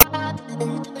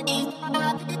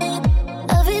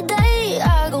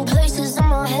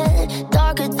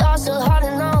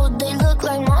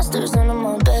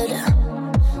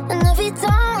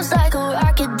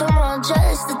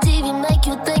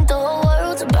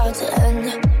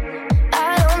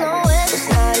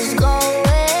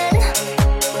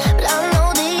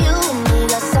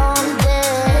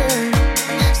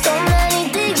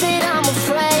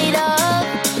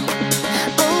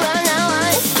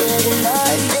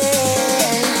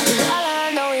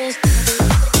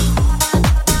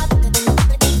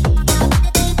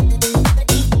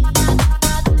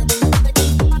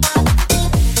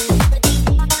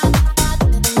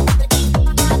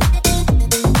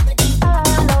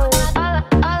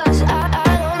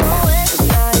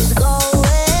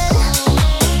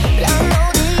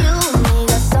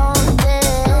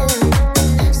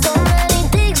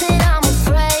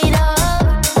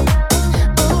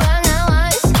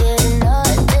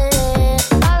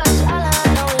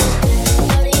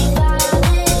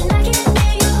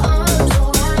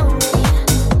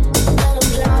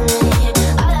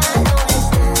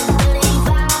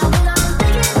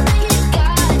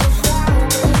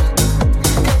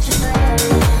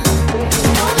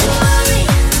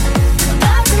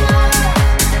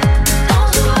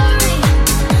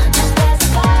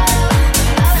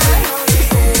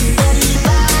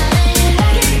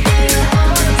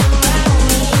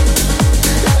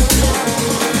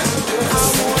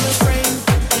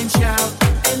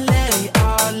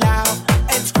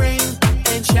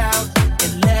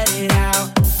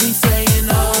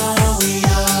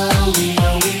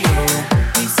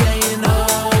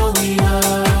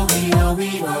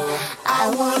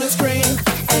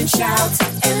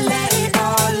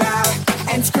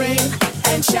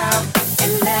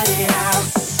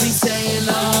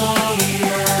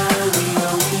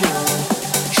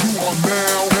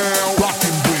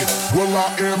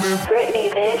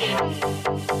Britney, bitch.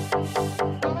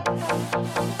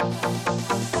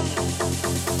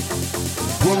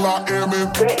 Well, I am in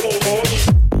Britney, bitch.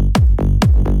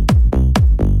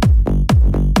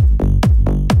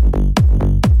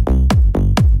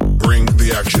 Bring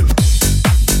the action.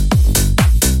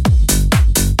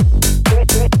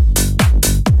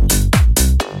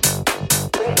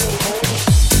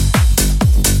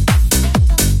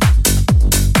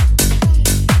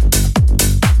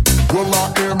 Well, I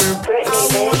am in Britney, I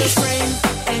wanna bitch. scream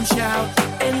and shout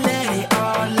and let it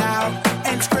all out,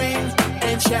 and scream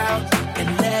and shout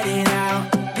and let it out.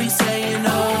 We saying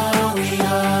oh, we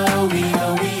oh, we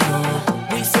oh, we oh.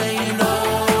 We saying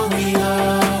oh, we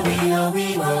oh, we oh,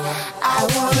 we oh. I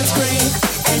wanna scream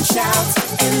and shout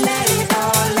and let it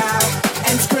all out,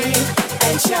 and scream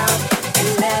and shout and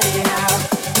let it out.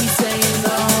 We saying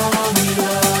oh, we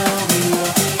oh, we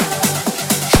oh.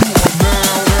 you are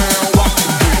now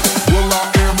rocking with. Well, I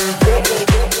am in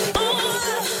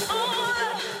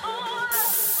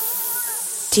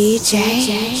DJ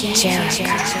Jericho.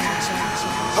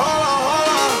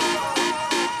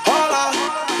 Hold on,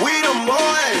 we them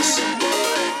boys.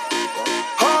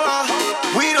 Hold on,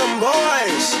 we them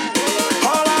boys.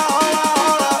 Hold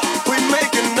on, we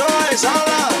making noise. Hold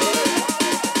on,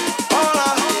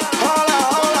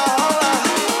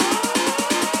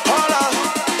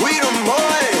 we them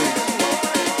boys.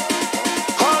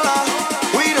 Hold on,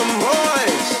 we them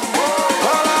boys.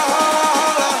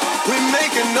 Hold on, we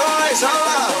making noise. Hold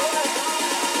on,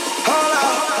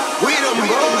 we them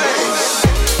boys.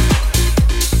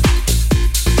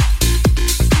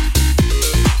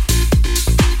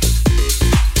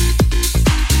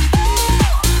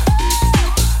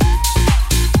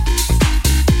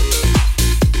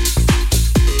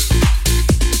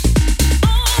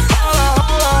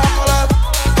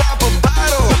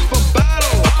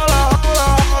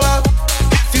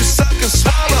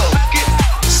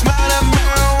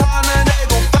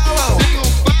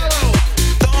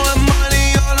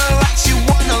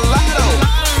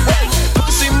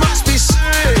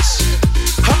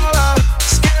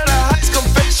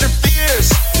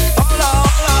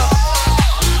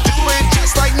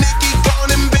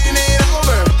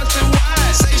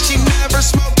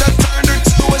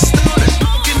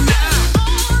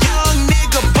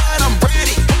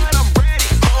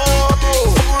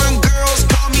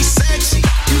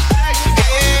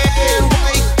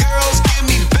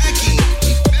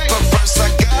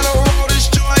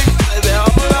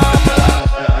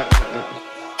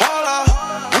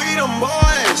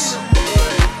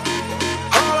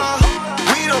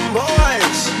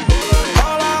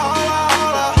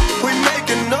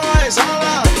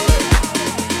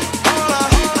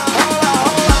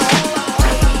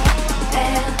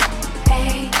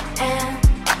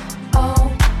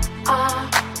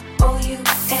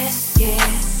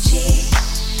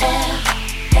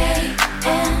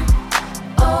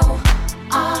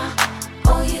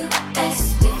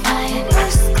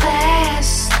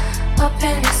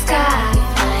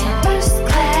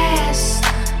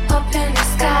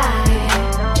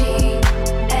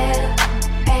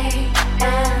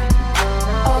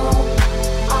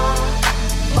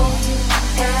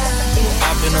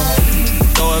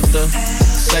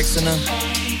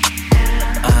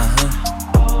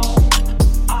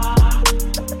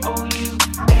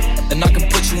 And I can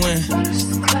put you in.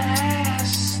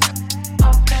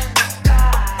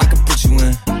 I can put you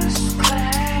in.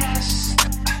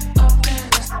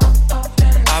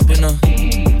 I've been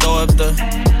throw up the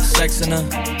sex in her.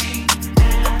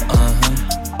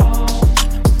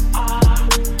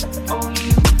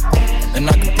 And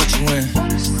I can put you in.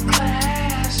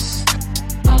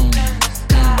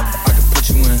 I can put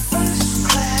you in.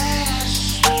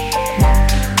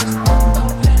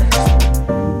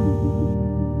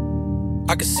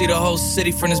 I can see the whole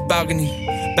city from this balcony.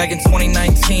 Back in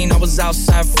 2019, I was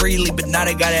outside freely, but now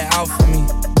they got it out for me.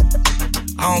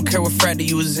 I don't care what frat that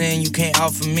you was in, you can't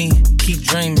out for me. Keep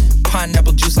dreaming.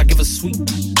 Pineapple juice, I give a sweet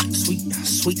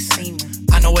semen.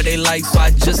 I know what they like, so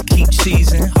I just keep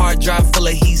cheesing. Hard drive full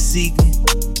of heat seeking.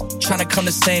 Tryna come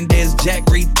the same day as Jack,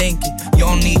 rethinking. You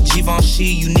don't need Givenchy,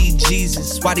 you need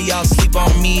Jesus. Why do y'all sleep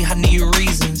on me? I need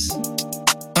reasons.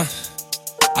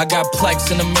 I got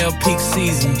Plex in the mail peak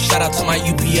season. Shout out to my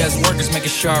UPS workers, making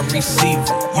sure I receive it.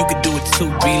 You could do it too,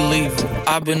 believe it.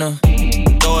 I've been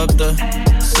throw up the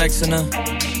sex in her.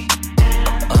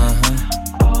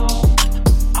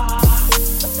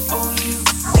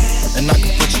 And I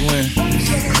can put you in.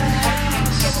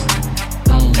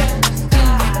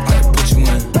 I can put you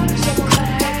in.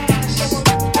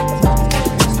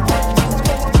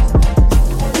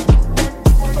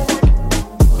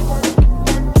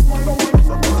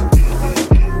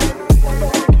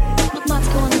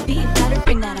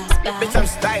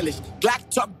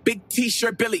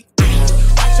 t-shirt Billy.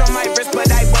 Watch on my wrist,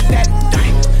 but I want that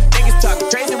dime. Niggas talk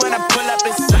crazy when I pull up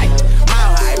in sight.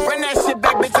 Mile high, run that shit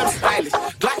back, bitch, I'm stylish.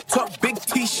 Glock talk, big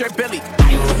t-shirt Billy.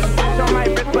 Watch on my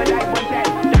wrist, but I want that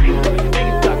dime.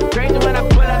 Niggas talk crazy when I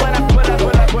pull up.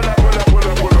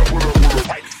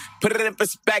 Put it in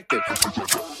perspective.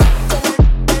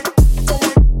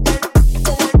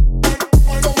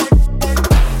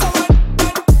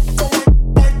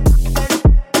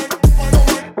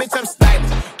 Bitch, I'm stylish.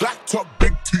 Glock talk,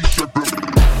 big t-shirt, Billy.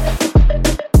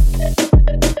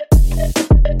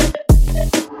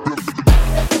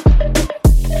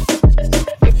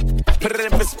 Put it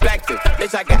in perspective.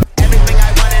 Bitch, I got everything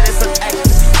I wanted and some extra.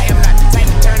 I am not the type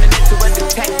to turn it into a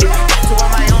detective. Got to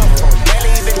on my own phone, barely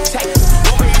even text.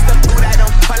 Uber eats the food I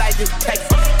don't call, I just text.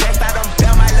 Next I don't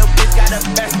bail, my little bitch got a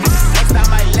vested. Next on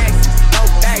my legs, no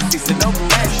backseat, so no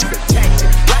bash, protected.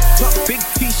 Black top, big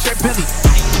t-shirt, Billy.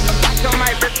 Watch on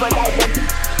my wrist, but I want it.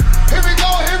 Here we go,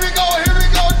 here we go, here we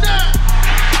go now.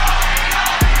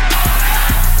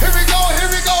 Here we go, here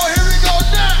we go, here we go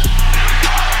now.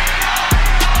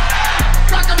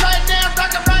 Rock it right now,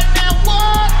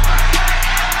 what?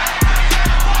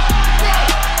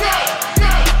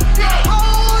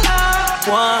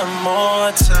 One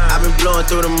more time. I've been blowing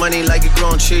through the money like it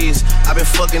growing trees. I've been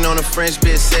fucking on a French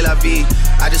bitch, c'est la vie.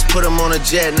 I just put them on a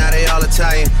jet, now they all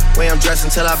Italian. Way I'm dressed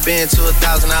until I've been to $1,000.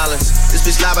 This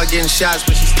bitch lie about getting shots,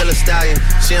 but she's still a stallion.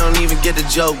 She don't even get the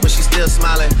joke, but she's still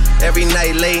smiling. Every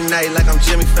night, late night, like I'm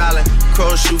Jimmy Fallon.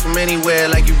 Crows shoot from anywhere,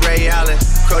 like you Ray Allen.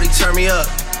 Crody, turn me up.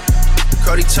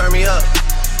 Crody, turn me up.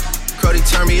 Crody,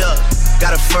 turn me up.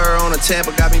 Got a fur on a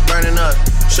Tampa, got me burning up.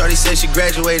 Shorty said she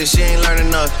graduated, she ain't learned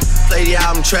enough. Play the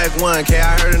album track 1, K,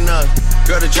 I heard enough.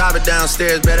 Girl, to drive it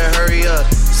downstairs, better hurry up.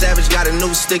 Savage got a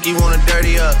new stick, you wanna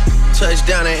dirty up.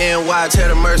 Touchdown in NY, tear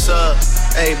the Mercer up.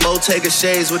 Ayy, Bottega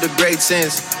shades with a great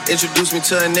sense. Introduce me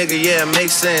to a nigga, yeah, it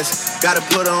makes sense. Gotta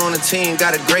put her on the team,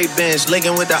 got a great bench.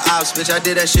 Linking with the ops, bitch, I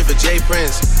did that shit for Jay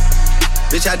Prince.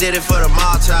 Bitch, I did it for the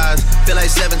Maltese. Feel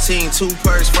like 17, 2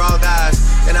 perks for all guys.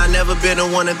 And I never been the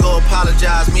one to go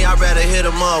apologize. Me, I'd rather hit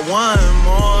him up one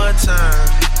more time.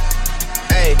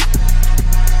 Ayy.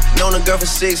 Known a girl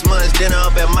for 6 months, dinner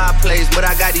up at my place. But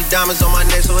I got these diamonds on my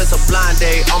neck, so it's a blind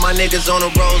date. All my niggas on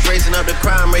the roads, raising up the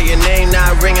crime rate. Your name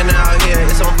not ringing out here,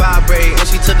 it's on vibrate. And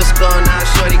she took a skull, now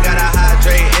shorty gotta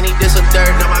hydrate. And he did some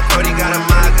dirt, now my Cody gotta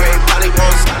migrate. Probably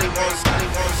won't.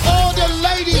 All the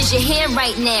ladies. Is your hair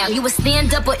right now? You a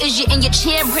stand up or is you in your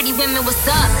chair? Pretty women, what's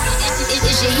up?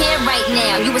 Is your hair right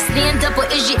now? You a stand up or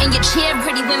is you in your chair?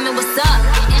 Pretty women, what's up?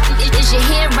 Is your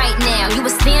hair right now? You a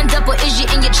stand up or is you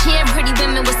in your chair? Pretty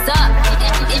women, what's up?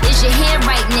 Is your hair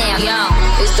right now? Yo,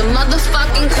 it's the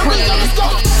motherfucking queen.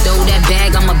 Throw that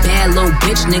bag, I'm a bad little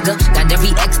bitch, nigga. Got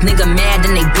every ex nigga mad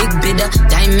and they big bidder.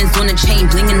 Diamonds on the chain,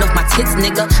 blinging off my tits,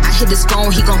 nigga. I hit his phone,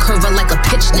 he gon' curve her like a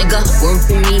pitch, nigga. Work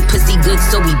for me, pussy good,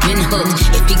 so we been hooked.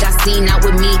 If he got seen out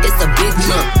with me, it's a big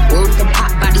look. Word the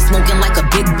pop body smoking like a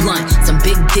big blunt. Some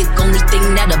big dick, only thing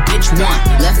that a bitch want.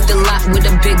 Left a lot with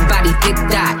a big body, thick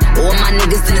dot. All my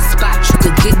niggas in the spot, you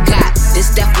could get got. This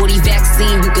that 40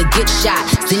 vaccine, you could get shot.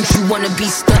 Since you wanna be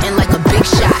stunting like a big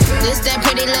shot. This that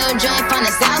pretty little joint from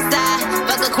the south side.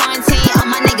 Fuck a quarantine, all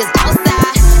my niggas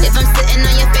outside. If I'm sitting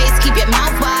on your face, keep your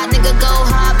mouth wide. Nigga go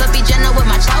hard, but be gentle with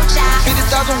my chow-chow.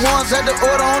 50,000 ones, had the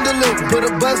order on delivery. Put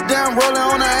a bus down, rolling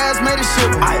on her ass, made it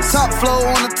ship. Top flow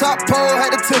on the top pole,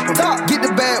 had to tip her. Get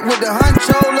the bag with the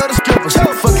honcho, love the stripper.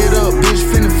 Fuck it up, bitch,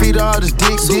 finna feed all this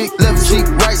dick. Left cheek,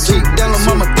 right cheek, down the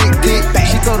mama thick dick.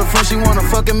 She told her friend she wanna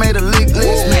fucking made a lick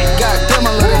list. Goddamn,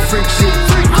 I love that freak shit.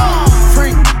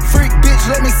 Freak, bitch,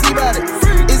 let me see about it.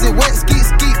 Is it wet, skeet,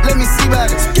 let me see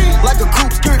about it. Like a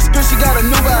coupe, skirt, she got a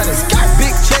new body.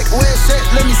 Big check, wear shirt,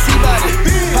 let me see about it.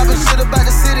 Poppin' shit about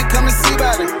the city, come and see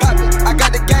about it. I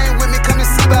got the gang with me, come and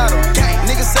see about it.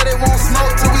 Niggas say they won't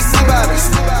smoke till we see about it.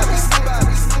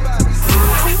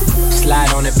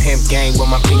 Slide on the pimp gang with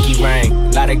my pinky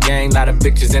ring. Lot of gang, lot of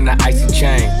bitches in the icy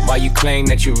chain. While you claim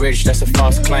that you rich, that's a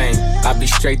false claim. I be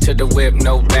straight to the whip,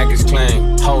 no baggage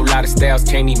claim. Whole lot of styles,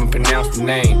 can't even pronounce the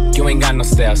name. You ain't got no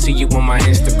style, see you on my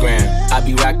Instagram. I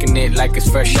be rocking it like it's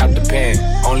fresh out the pan.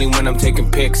 Only when I'm taking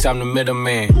pics, I'm the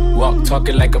middleman. Walk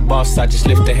talking like a boss, I just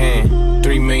lift a hand.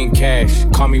 3 million cash,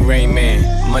 call me Rain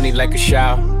Man. Money like a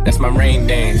shower, that's my rain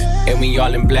dance. And we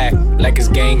all in black, like it's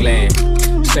gangland.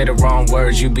 Say the wrong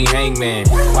words, you be hangman.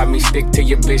 Why me stick to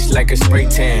your bitch like a spray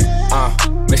tan?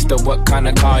 Mister, what kind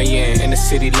of car you in? In the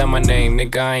city, love my name,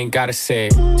 nigga, I ain't gotta say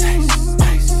it. Taste,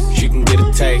 taste. She can get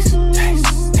a taste.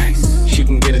 Taste, taste. She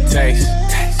can get a taste.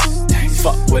 Taste, taste.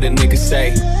 Fuck what a nigga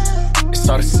say. It's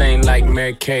all the same like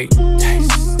Mary Kate.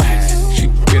 Taste, taste. She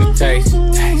can get a taste.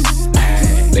 Taste,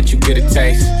 taste. let you get a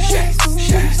taste.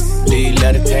 Do you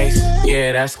love the taste?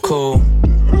 Yeah, that's cool.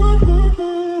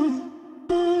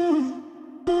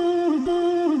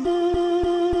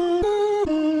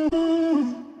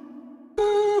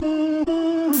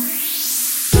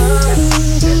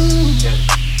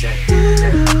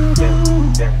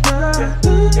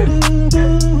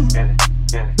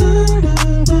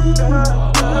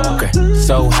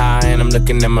 So high and I'm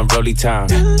looking at my rollie time.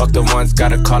 Fuck the ones,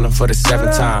 gotta call him for the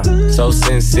 7th time. So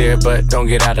sincere, but don't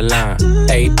get out of line.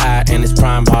 AI and it's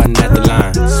prime hardin' at the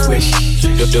line. Swish,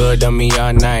 you'll do it on me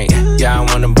all night. Yeah, I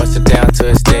wanna bust it down till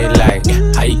it's daylight.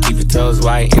 How you keep your toes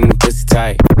white and the pussy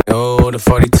tight? Oh, the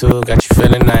 42 got you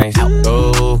feeling nice.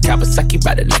 Oh, Kawasaki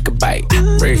ride it like a bike.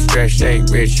 Rich, stretch, shake,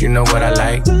 rich, you know what I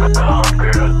like.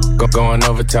 Going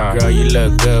overtime. Girl, you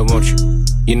look good, won't you?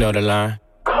 You know the line.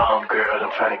 Come on, girl,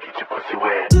 I'm trying to get your pussy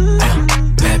wet.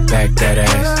 Back that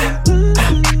ass.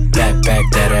 Back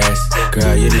that ass.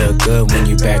 Girl, you look good when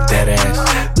you back that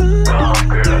ass. Come on,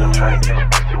 girl, I'm trying to get your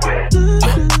pussy wet.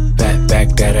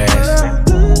 Back that ass.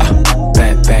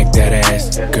 Back that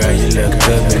ass. Girl, you look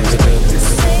good when you back that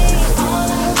ass.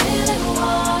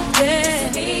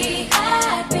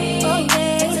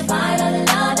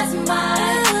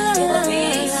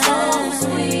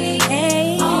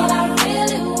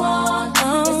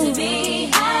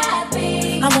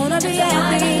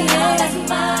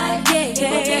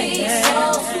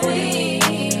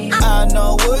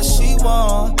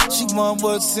 She want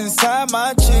what's inside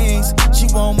my jeans. She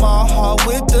want my heart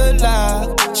with the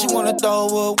lock. She wanna throw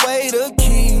away the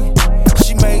key.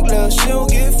 She make love, she don't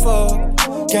get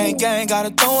fucked. Gang, gotta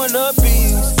throw in the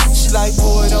beats. She like,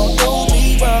 boy, don't do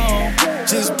me wrong.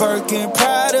 Just Birkin,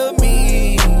 proud of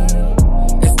me.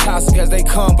 As toxic as they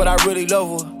come, but I really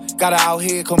love her. Got her out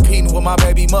here competing with my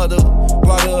baby mother.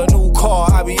 Brought her a new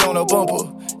car, I be on her bumper.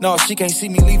 No, she can't see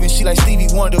me leaving, she like Stevie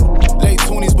Wonder. Late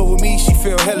 20s, but with me, she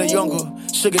feel hella younger.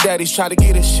 Sugar daddies try to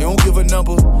get her, she don't give a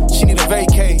number. She need a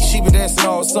vacay, she been dancing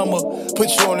all summer. Put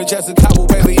you on the Jessica Cabo,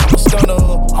 baby, I'm a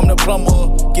stunner. I'm the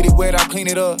plumber, get it wet, I clean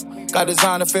it up. Got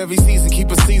designer for every season, keep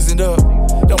it seasoned up.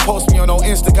 Don't post me on no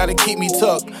Insta, gotta keep me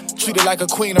tucked. Treat her like a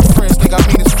queen, her friends think I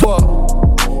mean as fuck.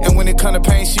 And when it come to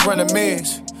pain, she run a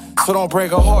mess. So don't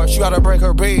break her heart, you gotta break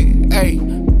her bed. Ayy,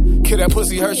 kill that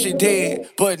pussy, her shit dead.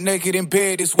 Butt naked in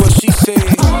bed is what she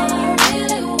said. All I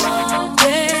really want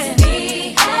is to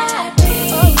be happy.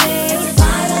 To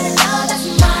find a love that's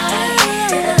mine.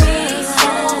 To be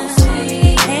so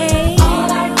sweet. All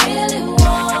I really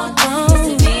want is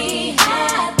to be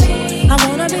happy. I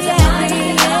wanna be happy.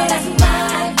 That's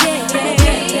mine. To be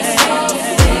so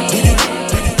sweet.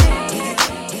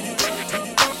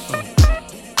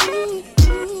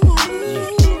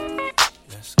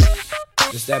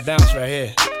 It's that bounce right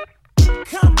here.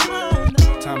 Come on.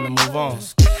 Time to move on.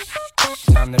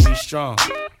 Time to be strong.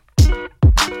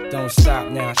 Don't stop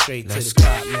now, straight to the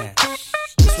top now.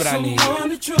 That's what I need. Someone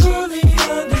to truly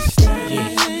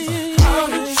understand how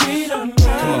to treat a man.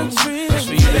 Come on, that's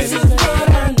for you, baby. What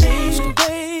I need,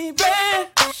 baby,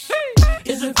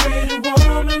 is a pretty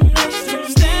woman next to me,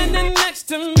 standing next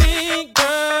to me,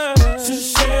 girl, to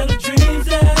share the dreams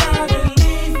that I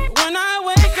believe. When I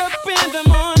wake up in the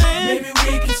morning, maybe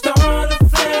we can start a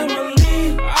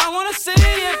family. I wanna see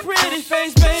your pretty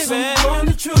face, baby. Someone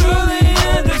to truly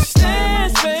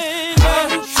understands, baby. How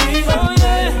to treat a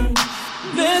man.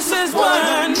 This is what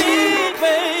I need,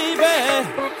 baby.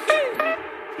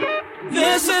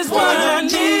 This is what I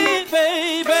need,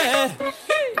 baby.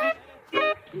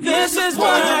 This is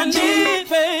what I need,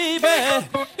 baby.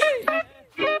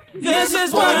 This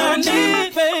is what I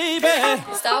need, baby.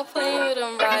 Stop playing with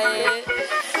them, Riot.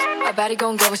 A baddie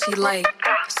gon' get what she like.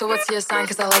 So what's your sign,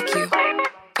 cause I like you.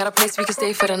 Got a place we can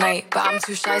stay for the night, but I'm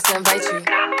too shy to invite you.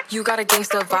 You got a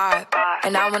gangsta vibe,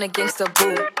 and I want a gangsta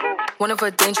boo. One of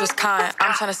a dangerous kind,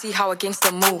 I'm tryna see how a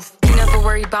gangsta move. You never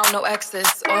worry about no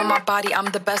exes. On my body, I'm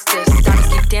the bestest. Diamonds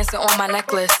keep dancing on my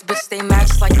necklace. Bitch, stay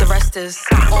matched like the rest is.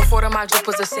 On 4 my drip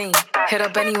was a scene. Hit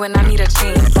up Benny when I need a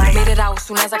chain. Made it out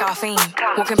soon as I got fame.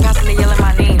 Walking past and they yelling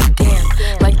my name. Damn,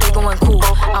 like they going cool.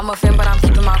 I'm a fan, but I'm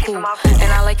keeping my cool.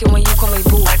 And I like it when you call me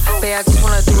boo. Babe, I just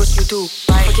wanna do what you do.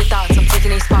 Fuck your thoughts, I'm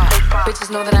taking a spot. Bitches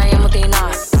know that I am what they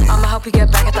not. I'ma help you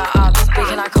get back at the odds. Big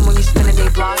can I come when you spinning they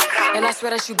block? And I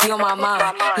swear that you be on my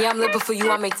mind. Yeah, I'm living for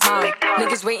you, I make time.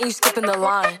 Niggas waiting, you skipping the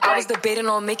line. I was debating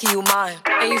on making you mine.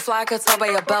 And you fly, I could tell by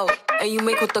your belt. And you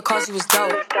make with the cause you was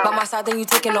dope. By my side, then you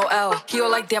taking no L. He all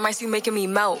like, damn, I see you making me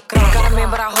melt. Got a man,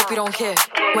 but I hope you don't care.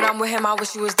 When I'm with him, I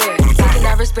wish you was there. Taking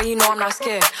that risk, but you know I'm not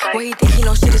scared. When he think he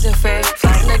know shit isn't fair.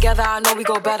 Flexing together, I know we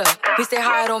go better. We stay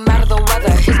high, it don't matter the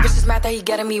weather. His bitches mad that he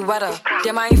getting me wetter.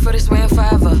 Damn, I ain't for this waiting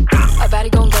forever. A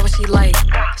baddie gon' get what she like.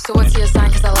 So what's your sign,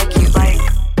 cause I like you.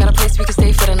 Got a place we can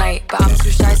stay for the night, but I'm too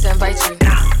shy to invite you.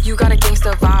 You got a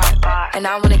gangster vibe, and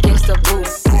I want a gangster boo.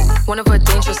 One of a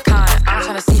dangerous kind, I'm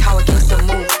tryna see how a gangster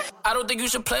move. I don't think you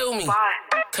should play with me.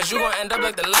 Cause you gon' end up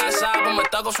like the last album. A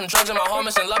thug off some drugs in my home,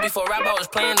 in love before rap, I was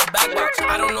playing the back box.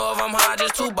 I don't know if I'm high,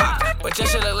 just too box. But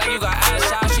just shit look like you got ass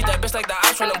shots. Treat that bitch like the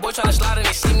ops when the boy tryna slide and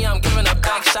they see me, I'm giving a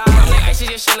back shot. I'm like icy,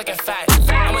 your shit looking fat.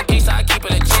 I'm a gangsta, I keep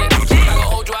it legit. I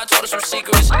gon' hold you, I told her some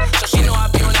secrets. So she know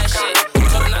I be on that shit.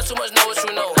 Told her not too much, know what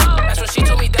you know. That's when she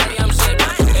told me, daddy, I'm zip.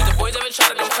 If the boys ever try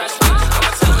to come crash me,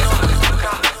 I'ma tell them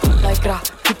no. Like grah,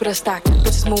 keep it a stack.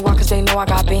 Bitches move on cause they know I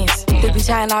got bands. They be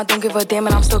chatting, I don't give a damn,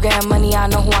 and I'm still getting money, I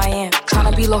know who I am.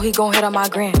 Tryna be low, he gon' hit on my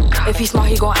gram. If he smart,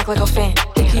 he gon' act like a fan.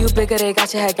 Think you bigger, they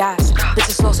got your head gas.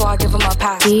 Bitches slow, so I give him a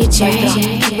pass. DJ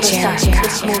Jericho.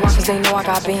 Bitches move on cause they know I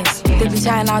got bands. They be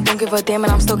chatting, I don't give a damn,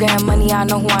 and I'm still getting money, I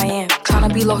know who I am.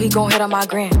 Tryna be low, he gon' hit on my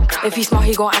gram. If he smart,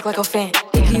 he gon' act like a fan.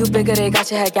 Think you bigger, they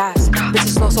got your head gas.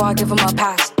 Bitches slow, so I give him a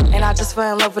pass. And I just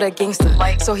fell in love with a gangster,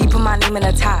 so he put my name in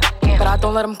the top. But I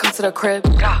don't let him come to the crib,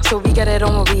 so we get it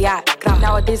on where we at.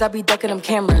 Nowadays I be ducking them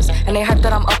cameras, and they hype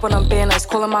that I'm up on them banners.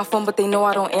 Calling my phone, but they know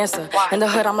I don't answer. In the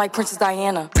hood, I'm like Princess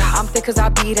Diana. I'm thick cause I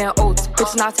be eating oats.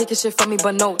 Bitch not taking shit from me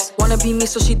but notes. Wanna be me,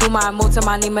 so she do my emotes and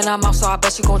my name in her mouth, so I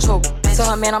bet she gon' choke.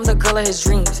 Tell her man I'm the girl of his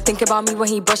dreams. Think about me when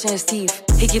he brushing his teeth.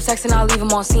 He keep texting, I leave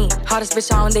him on scene. Hottest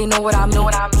bitch out and they know what I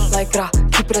mean. Like grah,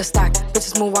 keep it a stack.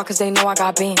 Bitches move on cause they know I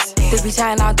got bands. They be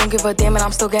chatting, I don't give a damn, and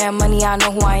I'm still getting money, I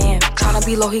know who I am. Tryna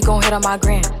be low, he gon' hit on my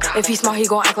gram. If he smart, he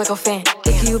gon' act like a fan.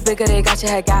 Think you bigger, they got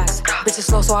your head gas. Bitches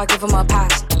slow, so I give him a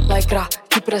pass. Like grah,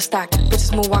 keep it a stack.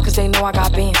 Bitches move on cause they know I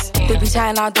got bands. They be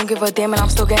chatting, I don't give a damn, and I'm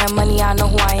still getting money, I know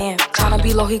who I am. Tryna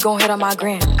be low, he gon' hit on my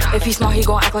gram. If he smart, he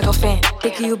gon' act like a fan.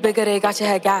 Think you bigger, they got your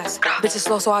head gas. Bitches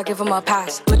slow, so I give him a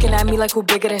pass. Looking at me like who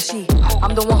bigger than she.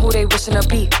 I'm the one who they wishing to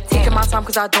be. Taking my time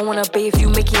cause I don't wanna bathe. If you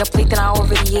making a plate, then I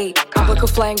already ate. I book a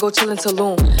flight and go chill in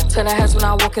Tulum. Turn her heads when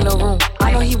I walk in the room.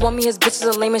 I know he want me, his bitches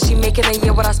are lame, and she making a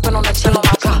year what I spend on the chain.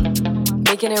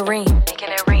 Making it rain,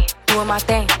 doing my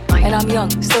thing, and I'm young,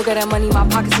 still getting money. My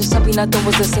pockets is chubby, nothing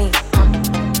was the same.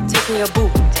 Taking your boo,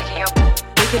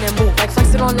 making it move, like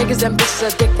flexing on niggas and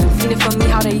bitches addicted. Feeling for me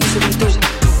how they usually do.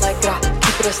 Like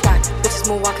keep it a stack. Bitches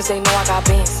move on cause they know I got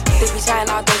bands. They be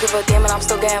chatting, I don't give a damn, and I'm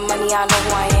still getting money, I know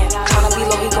who I am. Tryna be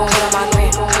low, he gon' hit on my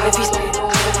gram. If he's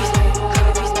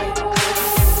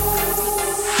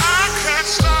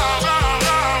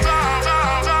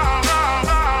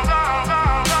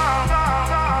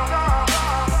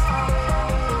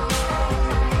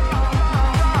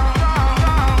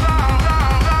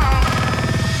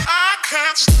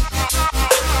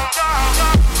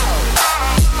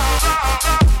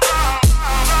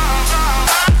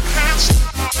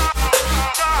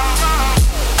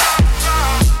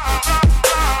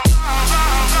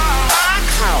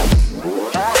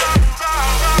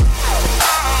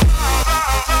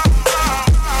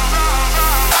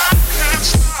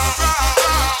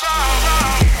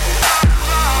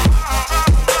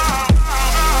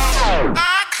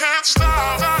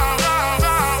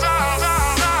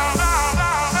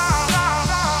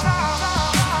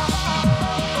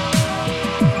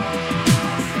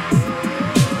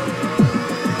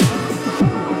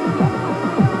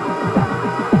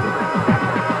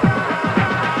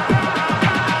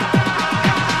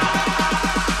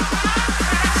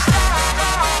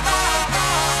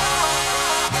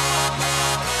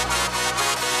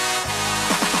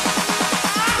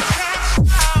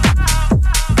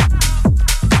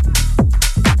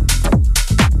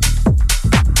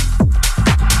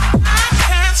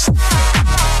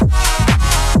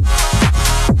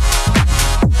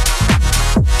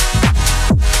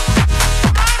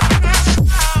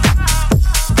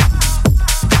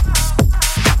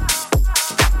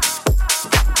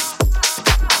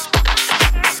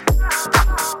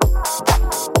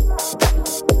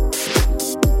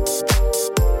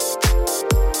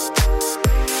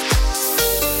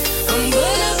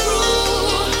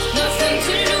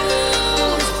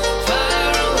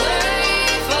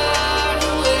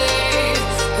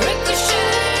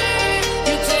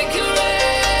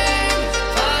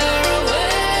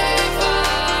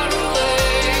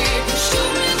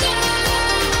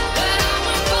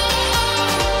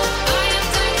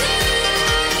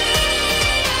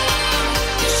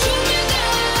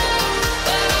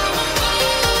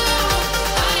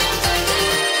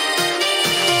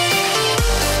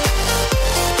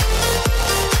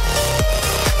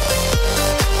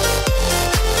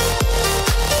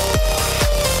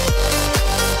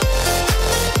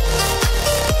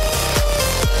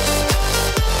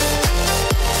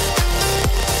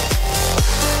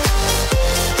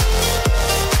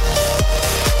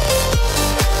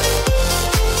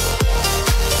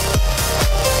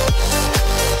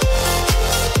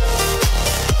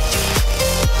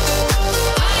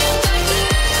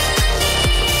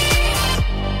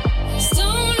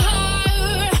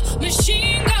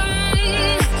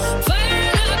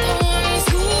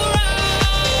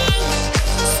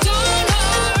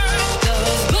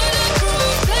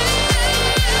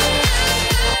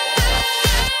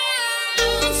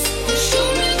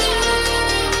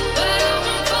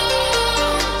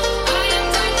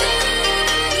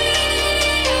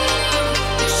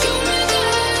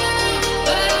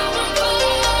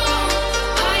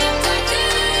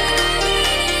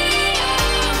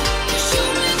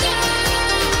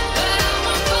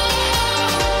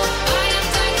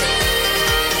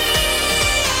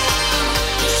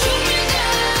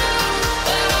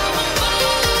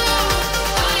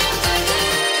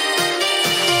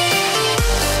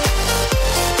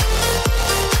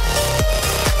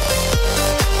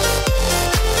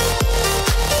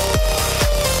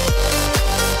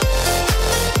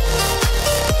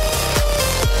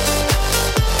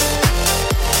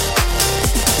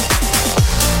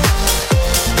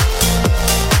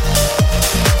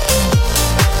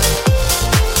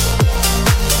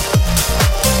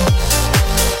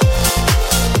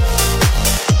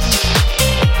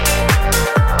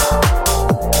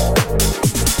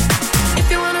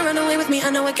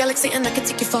a galaxy and I can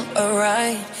take you for a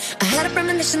ride. I had a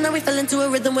premonition that we fell into a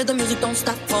rhythm where the music don't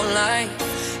stop for life.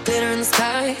 Glitter in the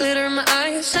sky, glitter in my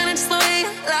eyes, shining just the way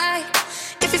I like.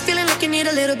 If you're feeling like you need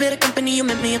a little bit of company, you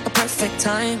met me at the perfect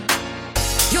time.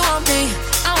 You want me,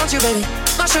 I want you, baby.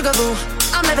 My sugar boo,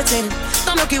 I'm levitating.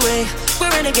 The Milky Way,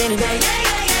 we're renegading.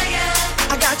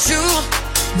 I got you,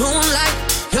 moonlight,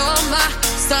 you're my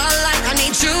starlight. I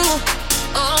need you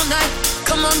all night.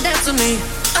 Come on, dance with me,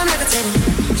 I'm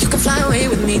levitating. You can fly away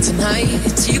with me tonight.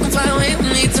 You can fly away with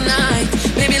me tonight.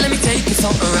 Baby, let me take you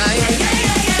for a ride.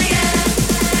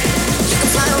 You can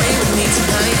fly away with me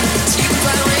tonight. You can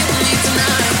fly away with me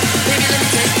tonight. Baby, let me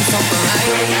take you for a ride.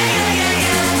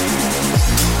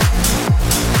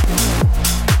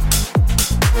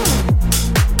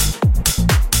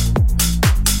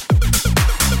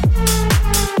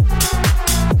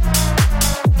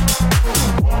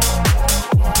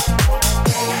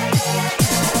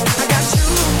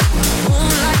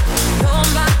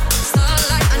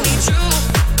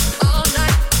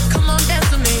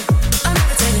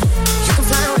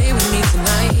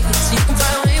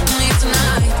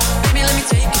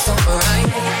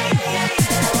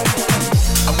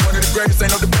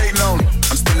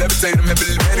 I'm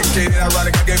heavily medicated,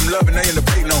 ironic, I gave him love and they end up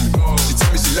hating on me. She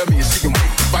told me she love me and she can wait.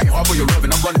 Fighting hard for your love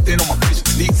and I'm running thin on my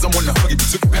patience. Need someone to hug you,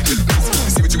 took it back to the basics. You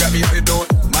see what you got me out here doing?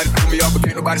 Might have threw me off, but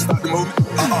can't nobody stop the movement.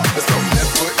 Let's go. Left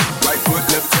foot, right foot,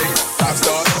 levitate. Top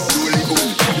star, do a leap with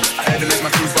me. I had to lace my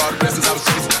shoes for all the blessings I was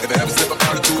chasing. If I ever slip, I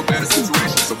found into a better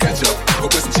situation. So catch up, go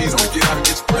put some cheese on it, get out and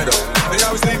get your bread up. They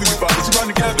always leave me with fathers, you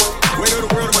run together. Weight of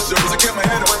the world on my shoulders, I kept my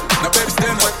head up. Now baby,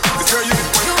 stand up, 'cause girl, you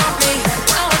want me,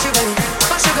 I want you, baby.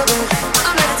 My sugar boo,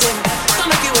 I'm levitating. The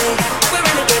Milky Way, we're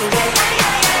renegading.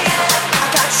 I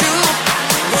got you,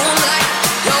 moonlight,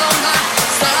 you're my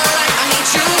starlight. I need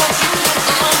you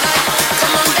all night.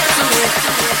 Come on, dance with me.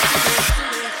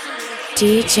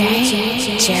 DJ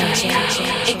Jericho.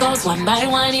 It goes one by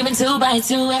one, even two by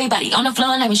two. Everybody on the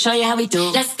floor, let me show you how we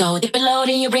do. Let's go, dip it low,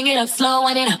 then you bring it up slow.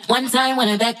 Wind it up one time,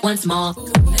 wind it back once more.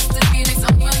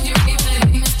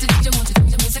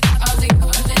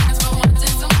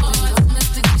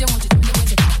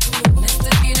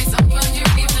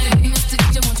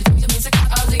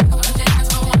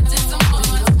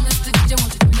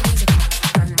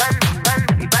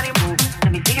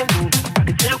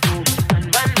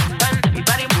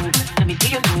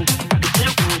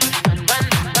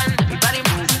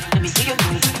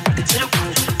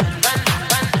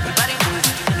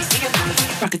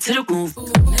 To the groove.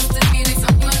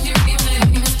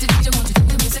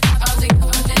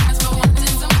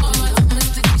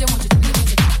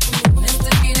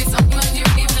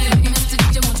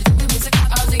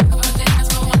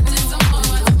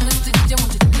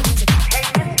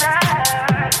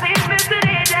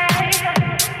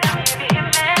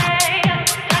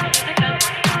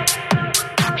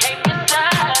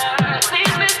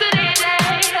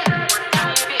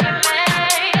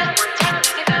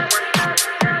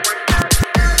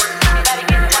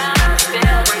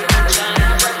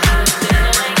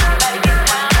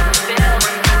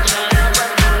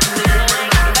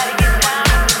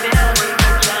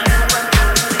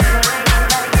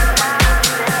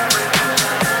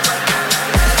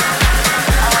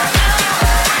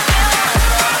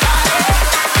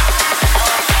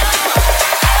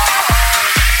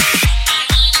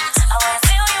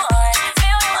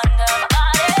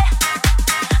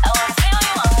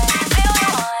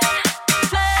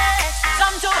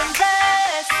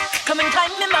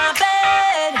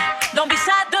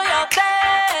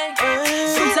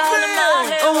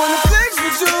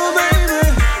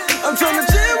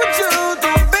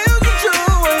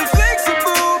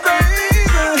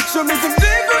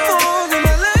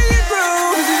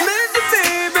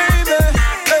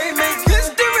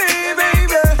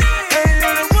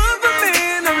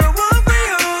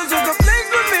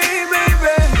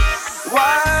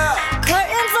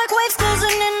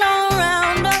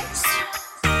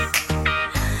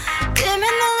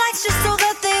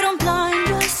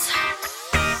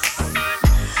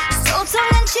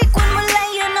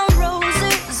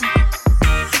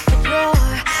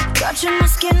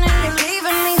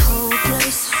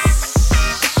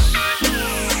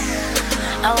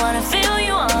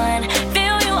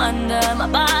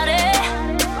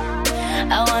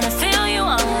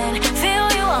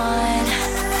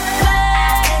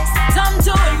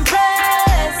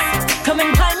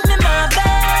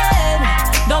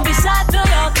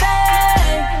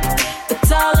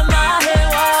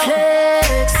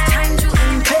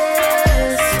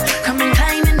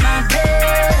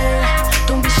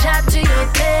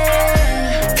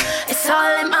 It's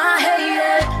all in my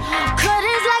head. Cut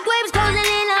is like waves closing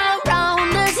in all around.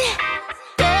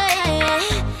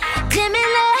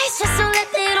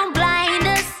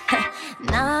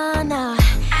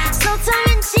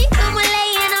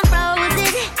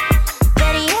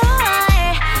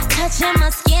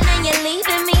 trying and you're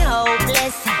leaving me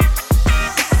hopeless.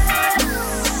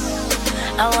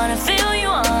 I wanna feel you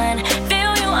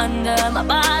under my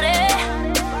body.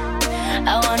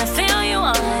 I wanna feel you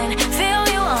on.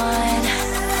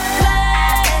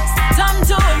 Flex, time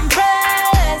to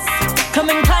impress. Come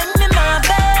and climb in my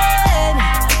bed.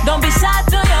 Don't be shy,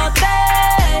 do your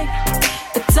thing.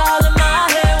 It's all in my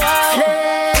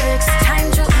head. Flex, time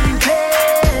to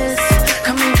impress.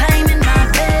 Come and climb in my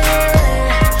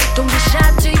bed. Don't be shy,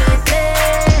 do your thing.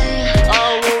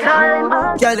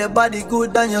 Girl, your body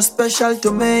good and you're special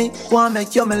to me. Wanna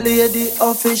make you my lady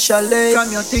officially.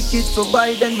 From your ticket for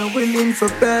buy, then me willing for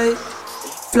pay.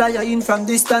 Fly you in from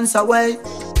distance away.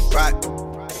 Right,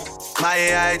 my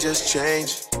AI just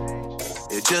changed.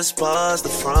 It just buzzed the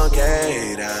front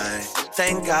gate. I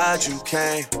thank God you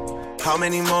came. How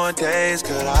many more days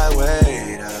could I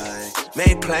wait? I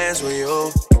made plans with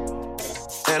you,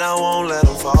 and I won't let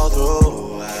them fall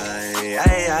through.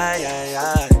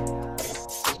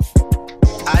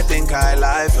 I think I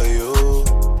lie for you.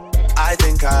 I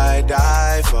think I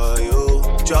die for you.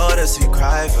 Jodeci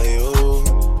cry for you.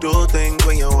 Do things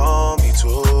when you want me to.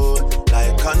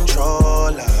 Like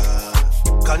controller.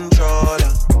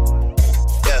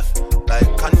 Yeah,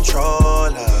 like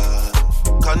controller.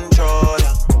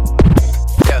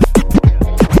 Yeah.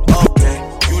 Okay,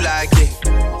 you like it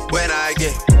when I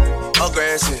get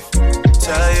aggressive.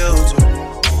 Tell you to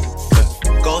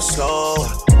go slower,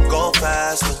 go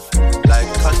faster.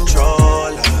 Like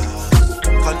controller.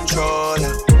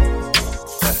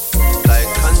 Yeah, like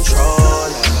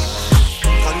controller.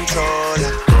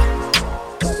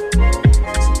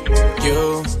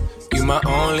 You my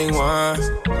only one.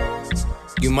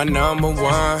 You my number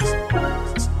one.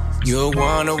 You're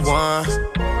one-on-one.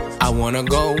 I wanna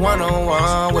go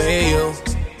one-on-one with you.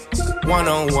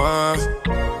 One-on-one.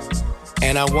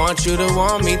 And I want you to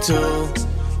want me too.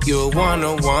 You're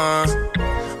one-on-one.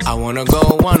 I wanna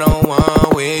go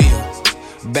one-on-one with you.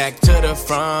 Back to the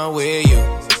front with you.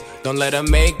 Don't let them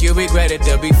make you regret it.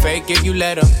 They'll be fake if you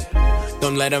let them.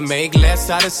 Don't let them make less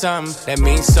out of something that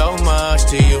means so much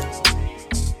to you.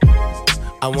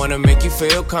 I wanna make you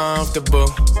feel comfortable.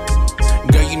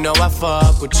 Girl, you know I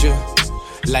fuck with you.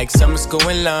 Like summer school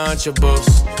and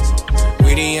Lunchables.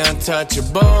 We the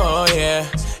untouchable, yeah.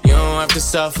 You don't have to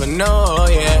suffer, no,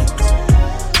 yeah.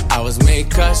 I was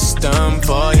made custom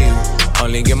for you.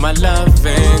 Only give my love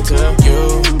into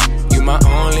you. You my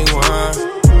only one.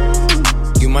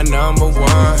 You my number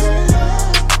one.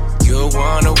 You're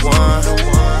one-on-one.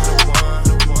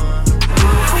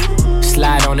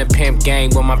 Slide on the pimp gang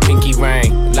with my pinky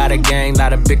ring. Lot of gang,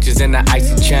 lot of bitches in the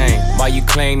icy chain. While you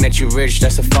claim that you rich,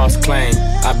 that's a false claim.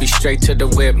 I be straight to the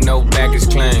whip, no baggage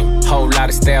claim. Whole lot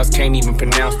of styles, can't even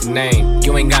pronounce the name.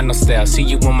 You ain't got no style, see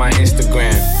you on my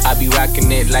Instagram. I be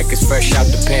rocking it like it's fresh out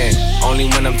the pen. Only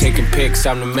when I'm taking pics,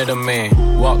 I'm the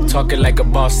middleman. Walk talking like a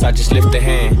boss, I just lift a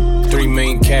hand. 3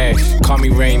 million cash, call me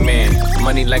Rain Man.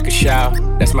 Money like a shower,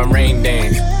 that's my rain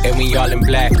dance. And we all in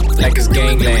black, like it's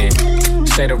gangland.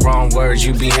 Say the wrong words,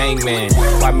 you be hangman.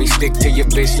 Why me stick to your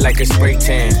bitch like a spray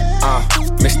tan?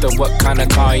 Mister, what kind of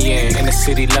car you in? In the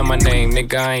city, love my name,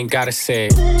 nigga, I ain't gotta say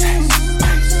it.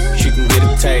 She can get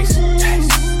a taste.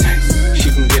 She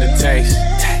can get a taste.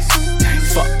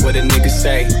 Fuck what a nigga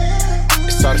say.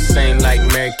 It's all the same like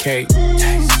Mary Kate.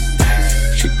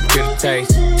 She can get a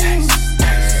taste.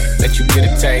 Let you get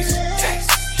a taste.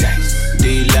 Do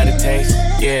you love the taste?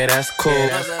 Yeah, that's cool.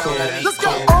 Let's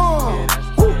go.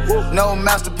 No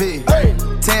masterpiece.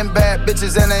 10 bad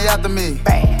bitches and they after me.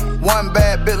 One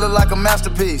bad bitch look like a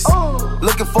masterpiece.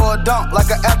 Looking for a dunk like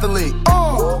an athlete.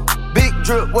 Big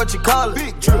drip, what you call it?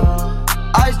 Big drip.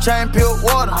 Ice chain, pure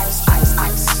water.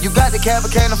 You got the cab,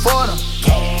 but can't afford them.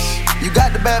 You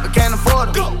got the bad, but can't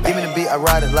afford them. Give me the beat, I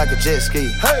ride it like a jet ski.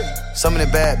 Some of the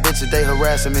bad bitches, they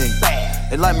harassing me.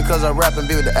 They like me cause I rap and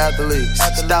be with the athletes.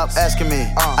 Stop asking me,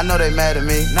 I know they mad at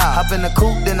me. Hop in the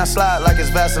coupe, then I slide like it's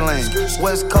Vaseline.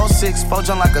 West Coast 6, poach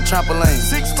on like a trampoline.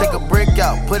 Take a brick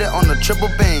out, put it on the triple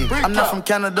beam. I'm not from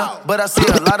Canada, but I see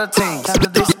a lot of teams.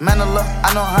 Dismantle her,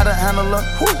 I know how to handle her.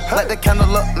 Light the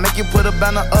candle up, make you put a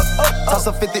banner up. Toss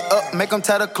a 50 up, make them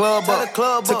tie the club up.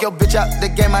 Took your bitch out the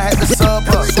game, I had to sub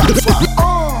up.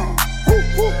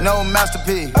 No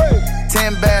masterpiece.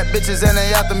 10 bad bitches and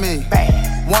they after me.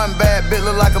 One bad bitch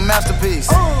look like a masterpiece.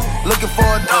 Looking for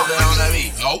a dog.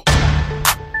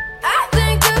 I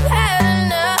think I've had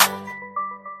enough.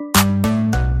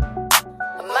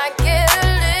 I might get a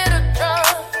little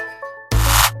drunk.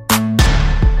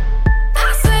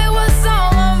 I say what's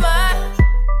on my mind.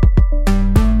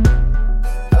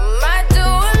 I might do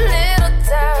a little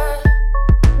time.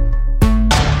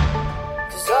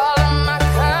 'Cause all of my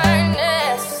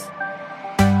kindness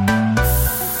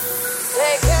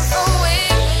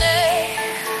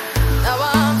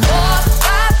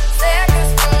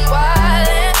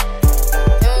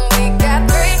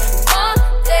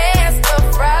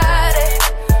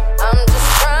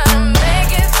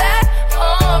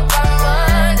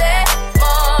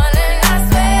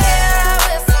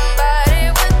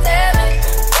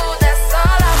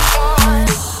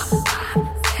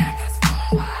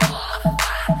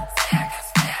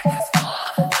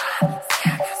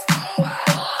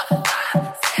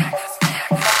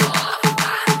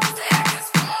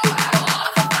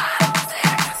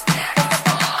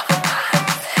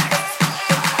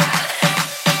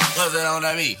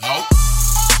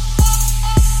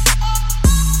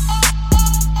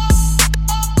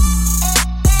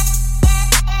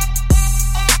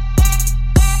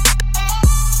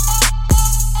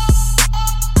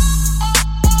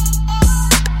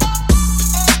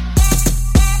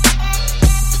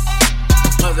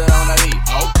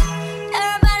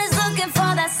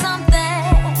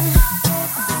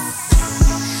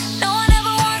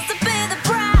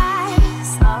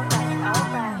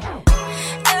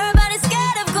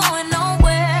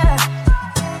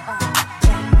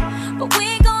but we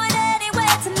ain't going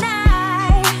anywhere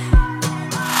tonight.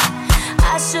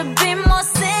 I should be more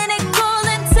cynical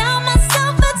and tell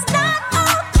myself it's not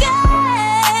okay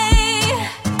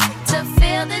to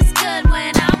feel this good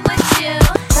when I'm with you.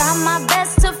 Try my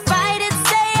best to fight it,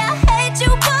 say I hate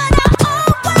you, but I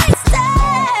always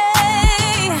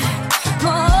stay.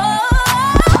 Oh,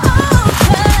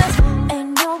 'cause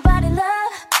ain't nobody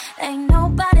love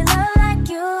like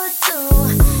you do.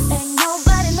 Ain't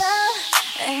nobody love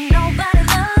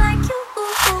like you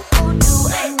do.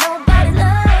 Ain't nobody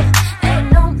love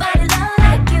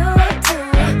like you do.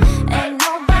 Ain't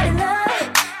nobody love.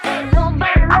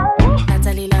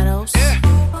 Natalie Laros.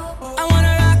 I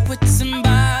wanna rock with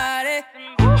somebody.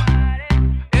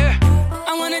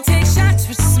 I wanna take shots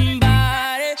with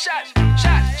somebody. Shots.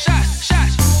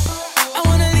 I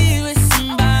wanna leave with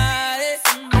somebody.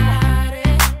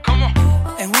 Come on.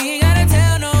 And we ain't gotta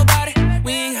tell nobody.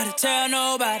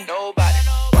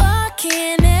 Why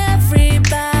can't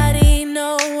everybody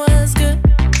know what's good,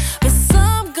 but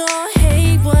some gon'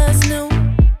 hate what's new?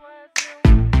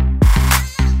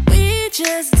 We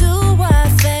just do our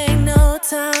thing, no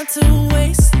time to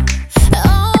waste.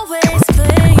 Always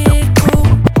play it cool.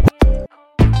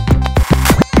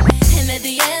 And at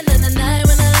the end of the night,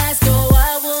 when the lights go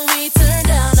out, will we turn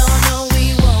down? Oh no, we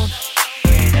won't.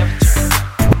 We ain't never turn.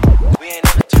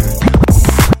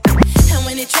 And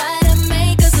when they try to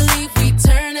make us leave, we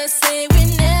turn to say we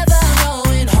never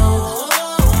going home.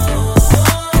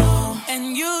 And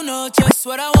you know just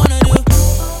what I wanna do.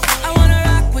 I wanna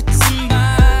rock with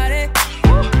somebody.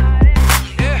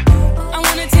 I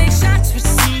wanna take shots with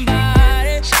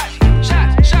somebody.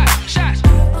 Shots.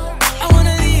 I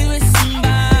wanna leave with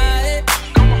somebody.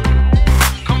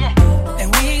 Come on. And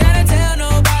we ain't gotta tell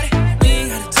nobody.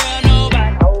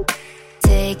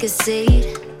 Take a seat,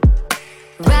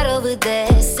 right over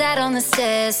there, sat on the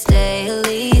stairs, stay or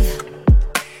leave.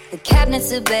 The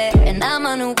cabinets are bare, and I'm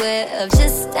unaware of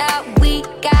just how we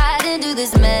got into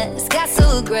this mess. Got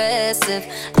so aggressive.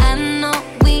 I know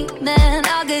we meant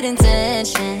all good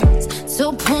intentions.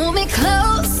 So pull me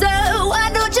closer. Why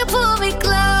don't you pull me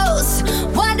close?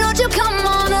 Why don't you come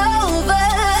on over?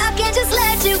 I can't just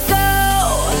let you go.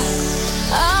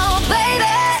 Oh,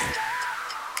 baby.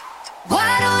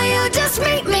 Why don't you just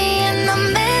meet me in the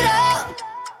middle?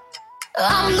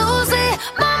 I'm losing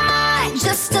my mind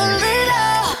just a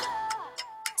little.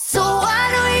 So why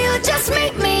don't you just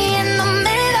meet me in the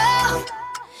middle?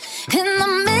 In the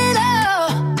middle.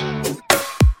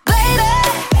 Baby,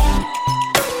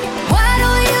 why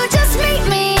don't you just meet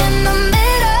me in the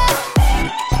middle?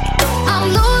 I'm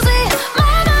losing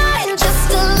my mind just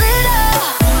a little.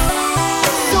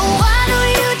 So why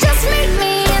don't you just meet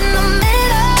me in the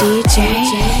middle? DJ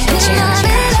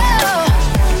Jerica.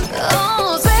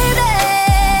 Oh, baby,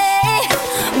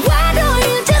 why don't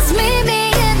you just meet me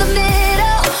in the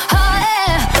middle? Oh,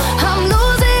 yeah, I'm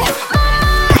losing my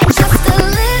mind just a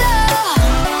little.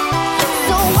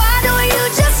 So why don't you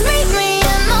just meet me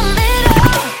in the middle?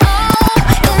 Oh,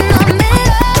 in the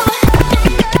middle.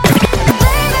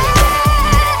 Baby,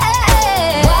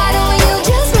 why don't you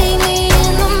just meet me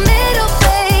in the middle,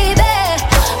 baby?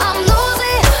 I'm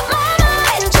losing my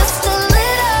mind just a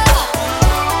little.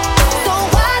 So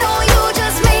why don't you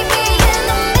just meet me in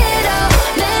the middle,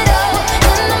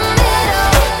 in the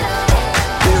middle?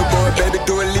 Billboard, baby,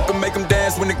 do a leap and make them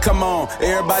dance when they come on.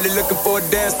 Everybody looking for a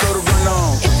dance floor to run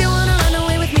on. If you wanna run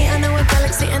away with me, I know a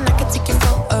galaxy and I can take you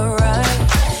for a ride.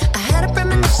 I had a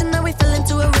premonition that we fell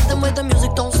into a rhythm where the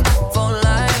music don't stop for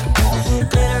life.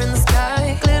 Glitter in the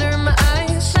sky, glitter in my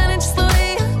eyes, shining just the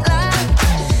way you like.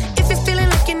 If you're feeling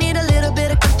like you need a little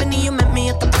bit of company, you met me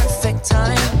at the perfect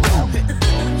time.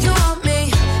 You want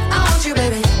me, I want you,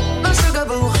 baby. No sugar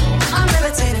boo, I'm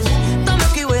levitating. The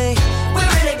Milky Way, we're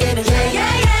renegading.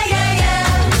 Yeah.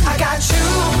 I got you,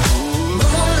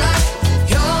 moonlight.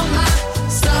 You're my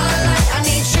starlight. I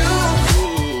need you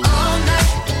all night.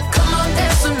 Come on,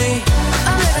 dance with me.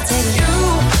 I'm levitating. You,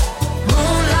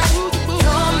 moonlight.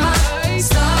 You're my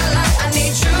starlight. I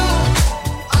need you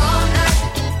all night.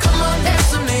 Come on, dance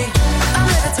with me. I'm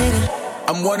levitating.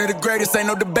 I'm one of the greatest, ain't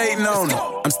no debating on it.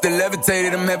 I'm still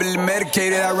levitated, I'm heavily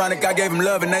medicated. Ironic, I gave him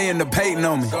love and they end up hating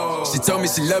on me. She told me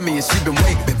she loved me and she been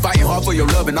waiting. Been fighting hard for your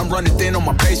love and I'm running thin on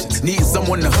my patience. Needing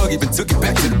someone to hug, even took it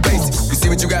back to the basics. You see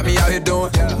what you got me out here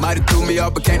doing? Might have threw me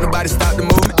off, but can't nobody stop the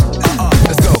movement.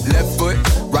 Let's go. Left foot,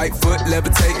 right foot,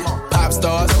 levitating. Pop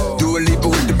stars, do a leap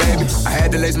with the baby. I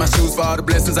had to lace my shoes for all the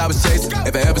blessings I was chasing.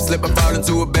 If I ever slip, I fall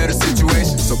into a better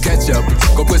situation. So catch up,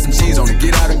 go put some cheese on it,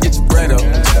 get out and get your bread up.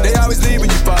 They always leave when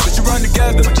you fall, but you run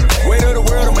together. Weight of the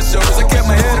world on my shoulders, I kept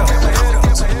my head up.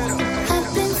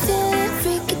 I've been feeling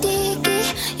freaky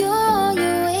deaky. You're on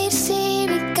your way to see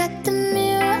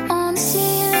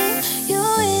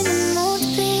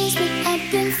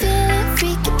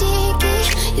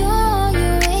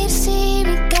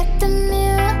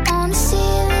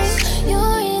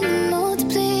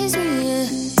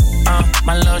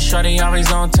My little shorty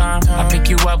always on time. I pick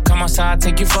you up, come outside,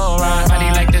 take you for a ride. Body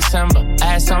like December,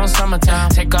 ass on summertime.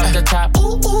 Take off the top,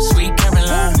 sweet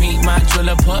Caroline. Meet my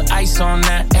jeweler, put ice on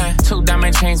that. 2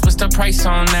 diamond chains, what's the price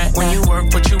on that? When you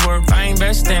work, what you work, I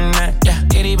invest in that.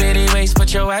 Itty bitty waist,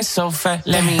 but your ass so fat.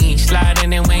 Let me slide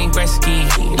in and Wayne Gretzky.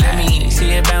 Let me see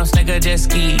it bounce like a jet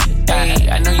ski. Ay,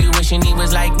 I know you wishing he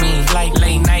was like me. Like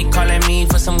late night calling me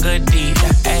for some good deed.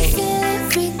 Ay.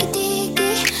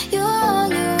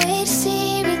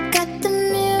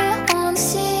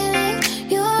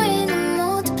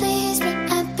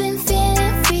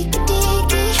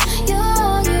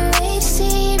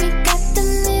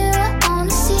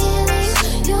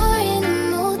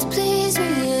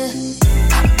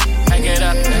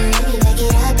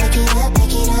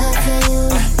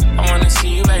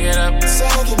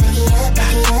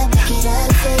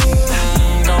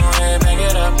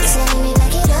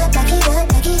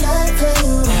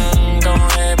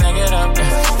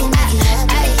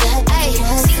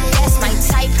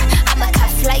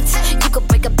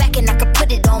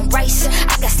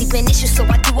 Issues, so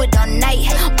I do it all night.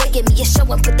 Boy, give me a show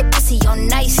and put the pussy on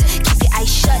nice. Keep your eyes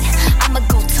shut, I'ma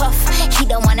go tough. He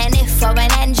don't want an if or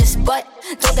an and just but.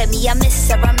 Don't get me a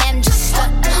miss or a man just stuck.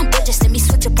 Boy, just let me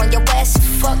switch up on your ass and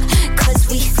fuck. Cause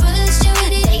we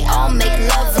they all make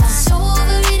love.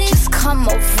 Just come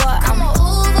over, I'm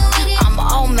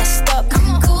all messed up.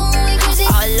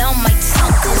 All on my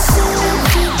tongue.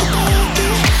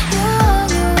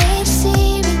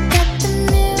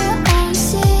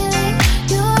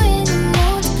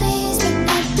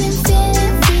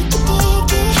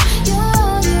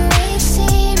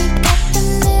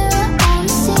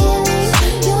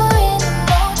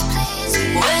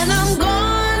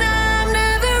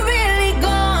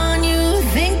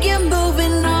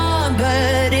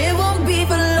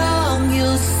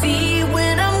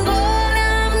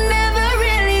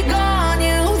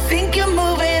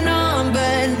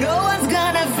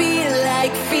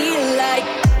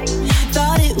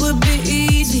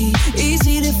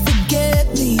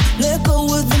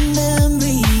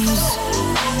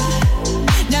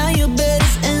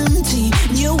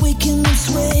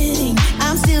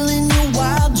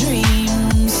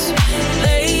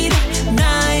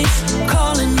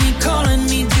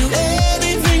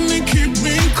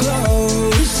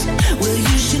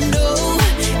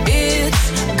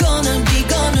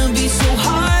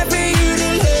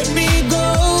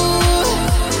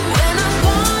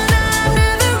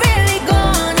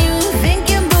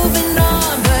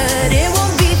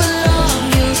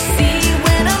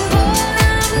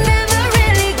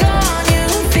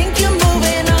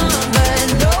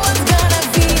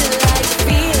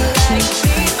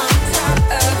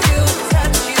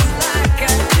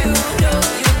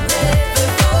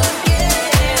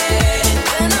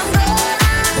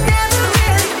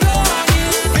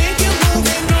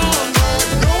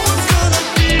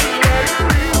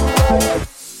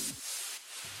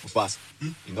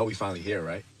 You know we finally here,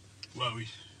 right? Well,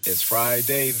 it's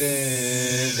Friday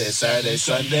then. It's Saturday,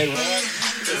 Sunday. It's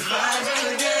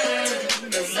Friday again.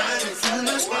 It's Friday,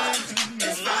 Sunday.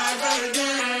 It's Friday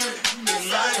again. It's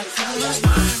Friday, Sunday.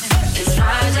 It's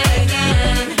Friday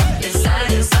again. It's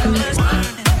Saturday, Sunday.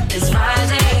 It's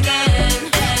Friday again.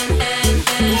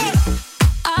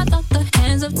 I thought the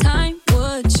hands of time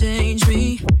would change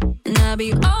me, and I'd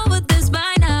be over this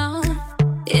by now.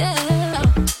 Yeah.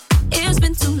 It's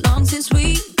been too long since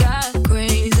we got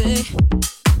crazy.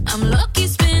 I'm lucky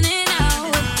spinning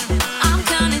out. I'm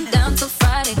counting down till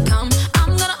Friday come.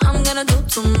 I'm gonna do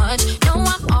too much. No,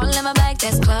 I'm all in my bag,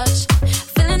 that's clutch.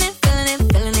 Feeling it.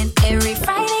 Every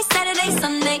Friday, Saturday,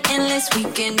 Sunday, endless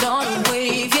weekend on a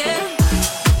wave, yeah.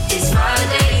 It's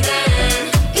Friday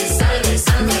then. It's Saturday,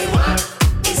 Sunday.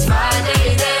 It's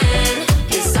Friday then.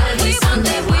 It's Saturday,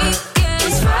 Sunday.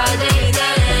 It's Friday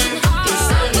then. It's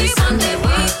Saturday, Sunday.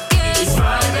 It's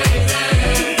Friday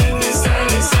then. It's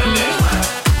Saturday, Sunday.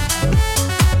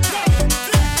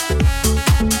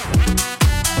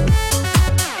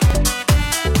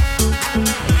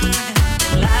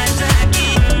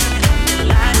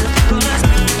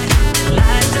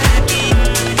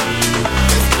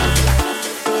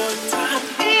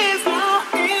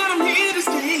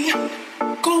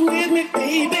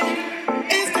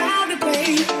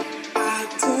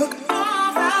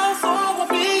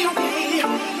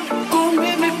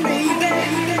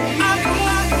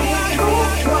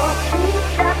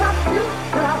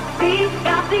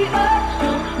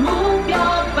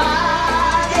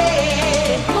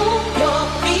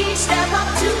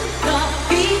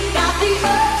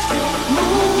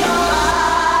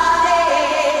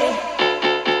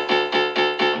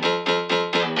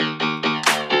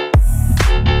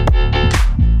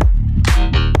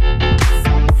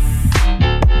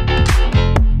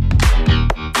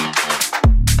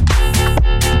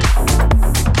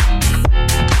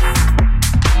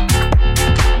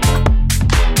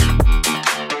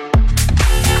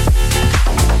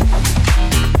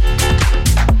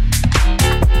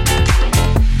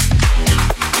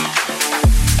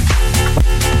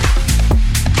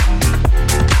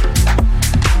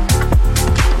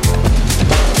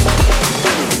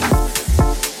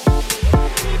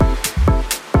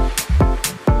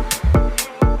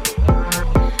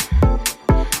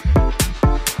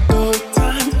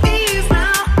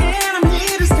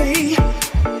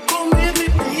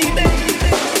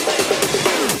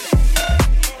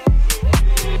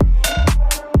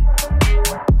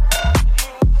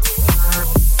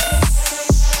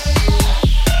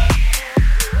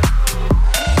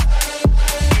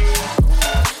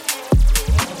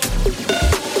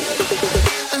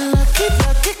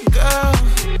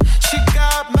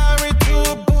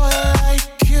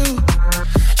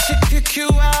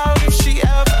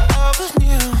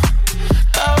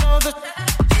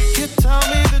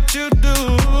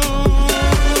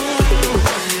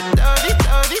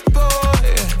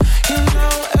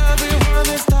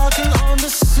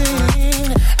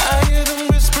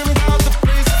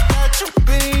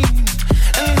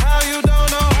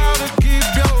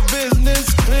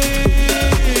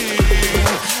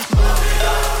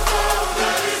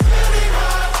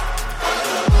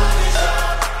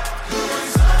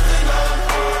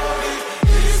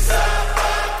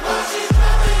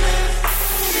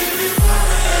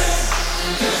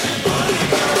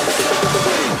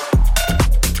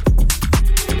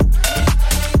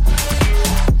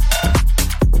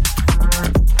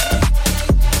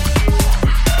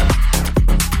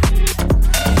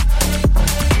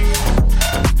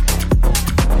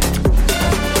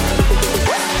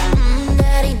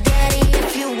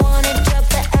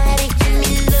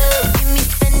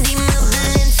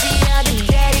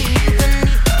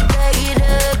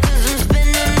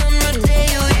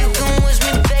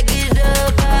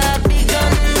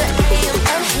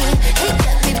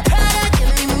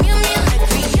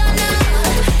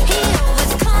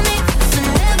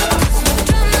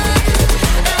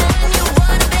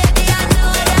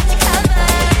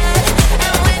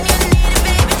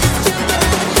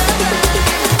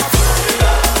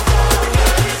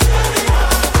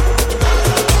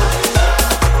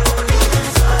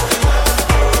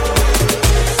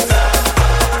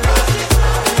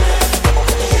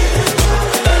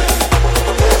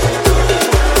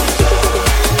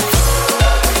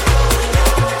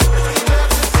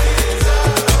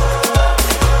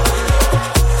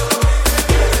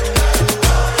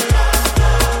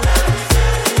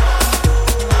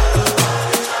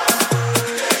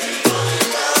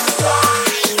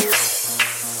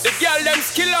 girl them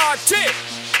skill arty.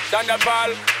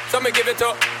 Thunderball, some give it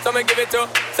to, some give it to,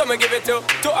 some give it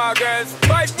to our girls.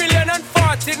 5 million and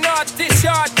 40 naughty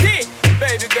shorty.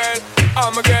 Baby girl,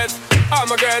 all my girls, all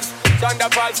my girls.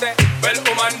 Thunderball say, well,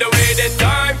 I'm on the way, the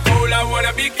time cold, I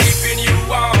wanna be keeping you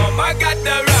warm. I got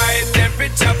the right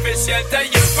temperature for shelter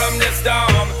you from the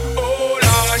storm. Hold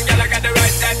on, girl, I got the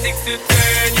right tactics to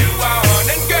turn you on.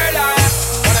 And girl, I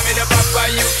wanna be the papa,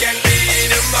 you can be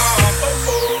the mom. Oh,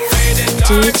 oh, way the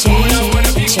time cold, I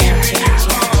wanna be keeping you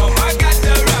warm. I got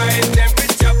the right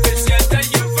temperature for shelter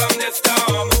you from the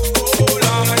storm. Hold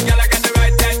on, girl, I got the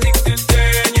right tactics to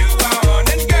turn you on.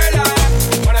 And girl, I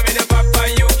wanna be the papa,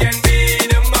 you can be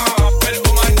the mom. Well,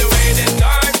 I'm on the way, the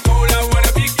time cold, I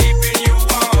wanna be keeping you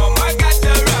warm. I got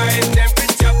the right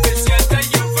temperature for shelter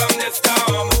you from the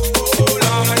storm. Hold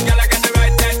on, girl, I got the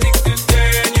right tactics to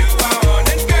turn you on.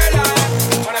 And girl,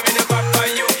 I wanna be the papa,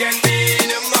 you can be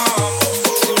the mom.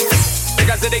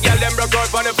 Because the girl them broke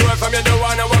out on the floor. From you don't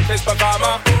wanna work this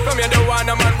performer. From you don't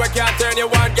wanna man where can't turn you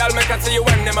on. Girl, make I see you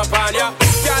when them upon ya.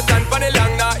 Can't stand for the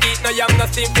long, nah eat no yam, no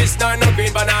steamed fish, no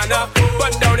green banana.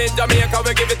 But down in Jamaica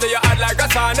we give it to you hot like a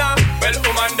sauna. Well,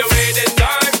 I'm on the way, the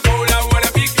time cold, I wanna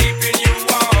be keeping you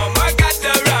warm. I got the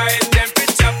right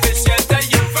temperature for shelter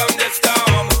you from the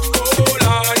storm. Hold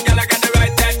on, girl, I got the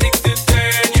right tactics to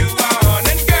turn you on.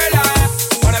 And girl, I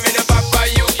wanna be the papa,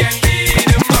 you can be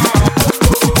the mom.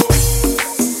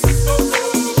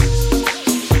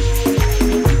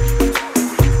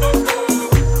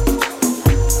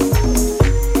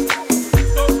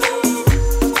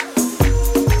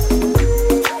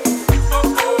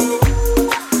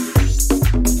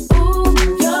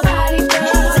 Your body,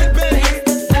 girl, makes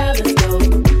the fellas go.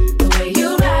 The way you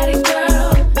ride it, girl,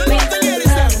 makes the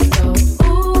fellas go.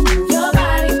 Ooh, your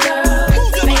body, girl,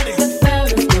 makes the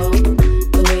fellas go.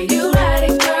 The way you ride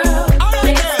it, girl,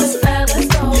 makes the fellas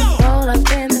go. Roll up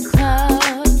in the club,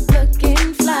 looking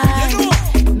fly.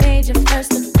 Made your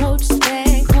first approach,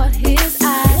 then caught his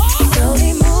eye.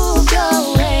 Slowly move your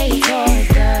way towards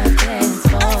the dance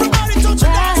floor.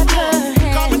 Grab her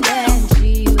hand and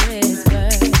she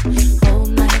whispered, "Hold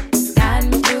my got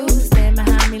me bruised. Stand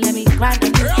behind me, let me grind on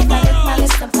you. If I lift my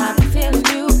lips, I'm probably feeling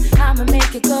you. I'ma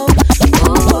make it go.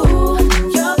 Ooh,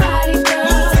 your body,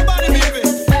 girl, makes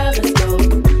the fellas go.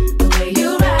 The way you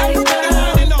ride it,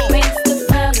 girl, makes the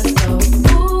fellas go.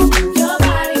 Ooh, your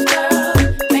body, girl,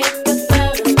 makes the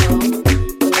fellas go.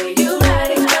 The way you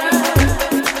ride it, girl."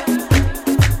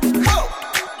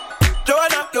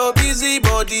 Joanna, your busy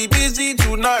body busy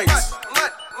tonight.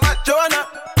 Joanna,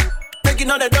 making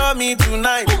all the dummy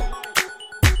tonight.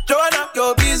 Joanna,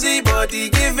 your busy body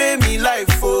giving me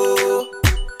life, oh,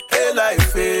 hey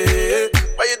life, hey.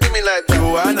 Why you do me like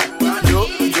Joanna?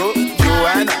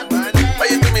 Joanna. Why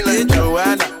you do me like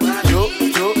Joanna?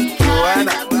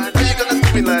 Joanna. Why you gonna do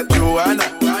me like Joanna?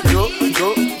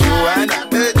 Joanna.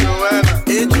 Hey Joanna.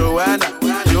 Hey Joanna.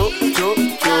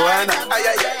 Joanna. Ay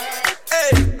ay ay.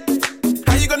 Hey,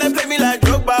 how you gonna play me like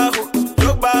Drogba?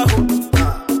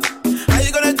 How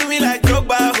you gonna do me like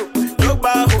Drogba?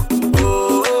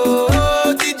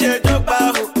 Oh, DJ Drogba.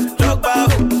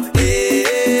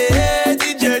 Hey,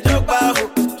 DJ Drogba.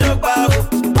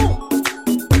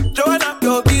 Joanna,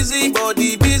 your busy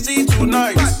body busy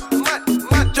tonight.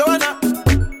 Joanna,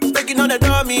 making all the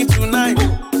dummy tonight.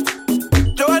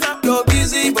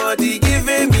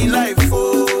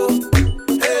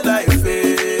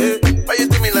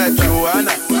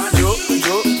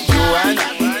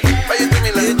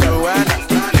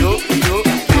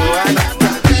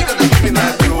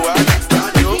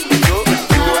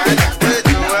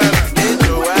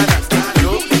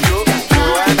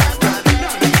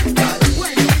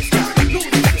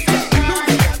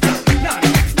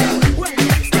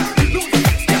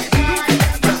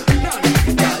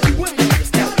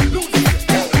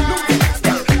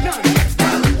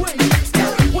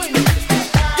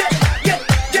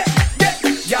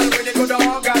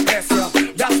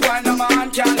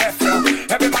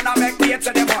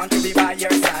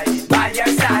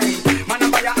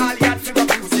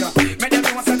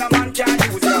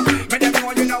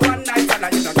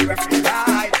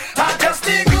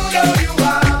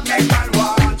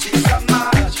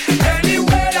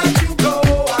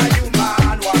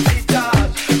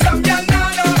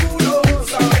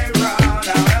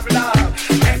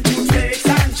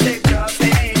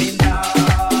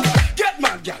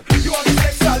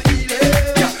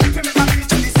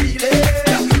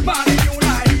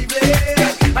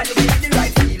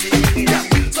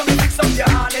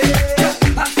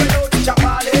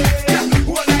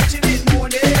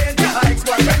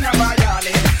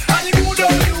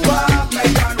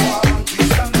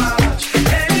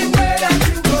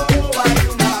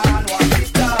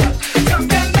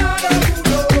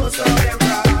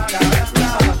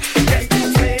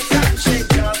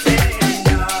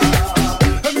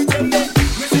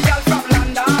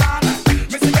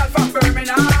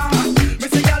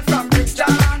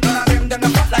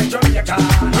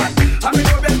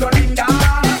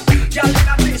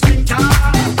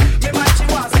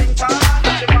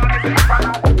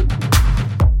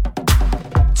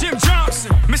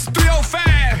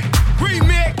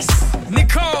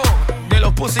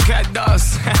 Pussycat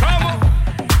Dolls. ¿Cómo?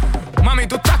 Mami,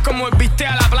 tú estás como el bistec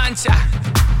a la plancha.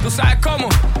 ¿Tú sabes cómo?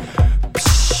 What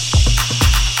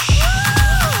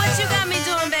you got me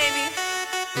doing, baby?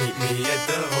 Meet me at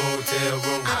the hotel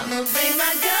room. I'ma bring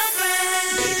my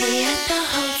girlfriend. Meet me at the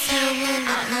hotel room.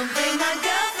 I'ma bring my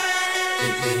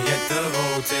girlfriend. Meet me at the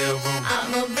hotel room.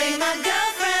 I'ma bring my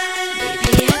girlfriend. Meet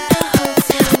me at the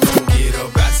hotel room. Get up,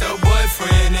 got your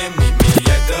boyfriend and meet me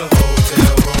at the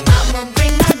hotel room. I'ma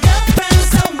bring my girlfriend,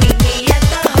 so meet me at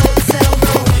the hotel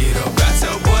room. Get up, got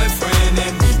your boyfriend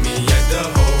and meet me at the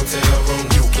hotel room.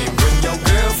 You can bring your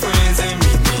girlfriends and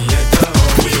meet me at the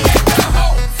hotel. We at the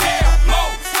hotel,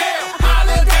 motel,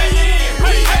 Holiday Inn.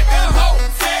 We at the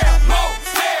hotel,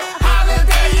 motel,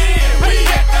 Holiday Inn. We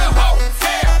at the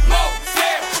hotel,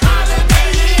 motel, Holiday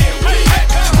Inn. We at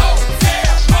the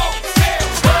hotel, motel,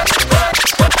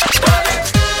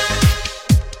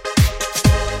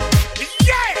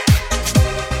 Yeah!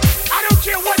 I don't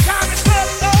care what time it's up,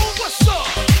 oh, what's up?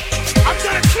 I'm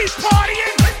gonna keep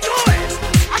partying, let's do it!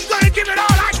 I'm gonna give it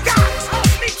all I got,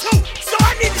 me too, so I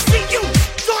need to see you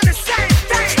doing the same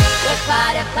thing! We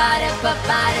party, party, but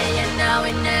party, you know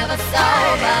we never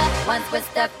sober. Once we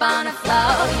step on the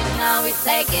floor, you know we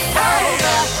take it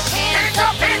over. Hands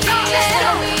up in the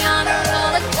air, we on a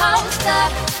roller coaster.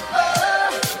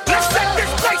 Let's set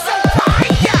this place on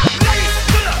fire! Ladies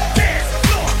to the dance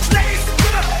floor, ladies to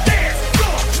the dance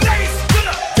floor, ladies to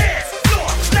the dance floor,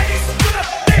 ladies to the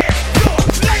dance floor,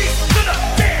 ladies to the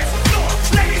dance floor,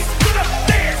 ladies to the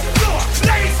dance floor,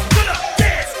 ladies to the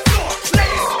dance floor,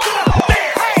 ladies to the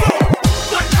dance floor.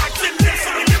 One night to this, so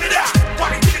we live it up.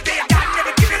 Wanna get it there, I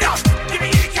never give it up. Give me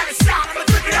any kind of sound, I'ma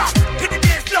drink it up. Hit the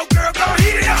dance floor, girl, go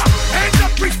heat it up. Hands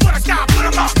up, reach for the sky, put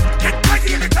 'em up. Get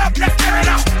crazy in the club, let's tear it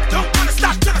up. Don't wanna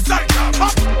stop till the sun come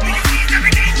up.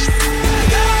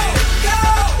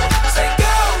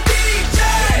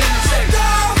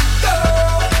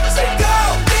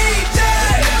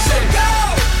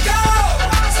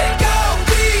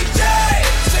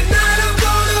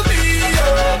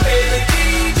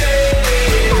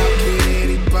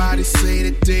 Anybody say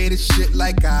that they the shit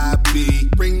like I be?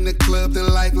 Bring the club to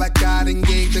life like I done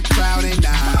gave the crowd an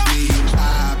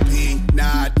I be,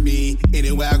 not me.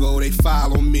 Anywhere I go, they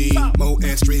follow me.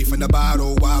 Moet straight from the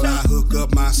bottle while I hook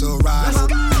up my Serato.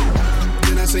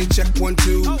 Then I say check 1,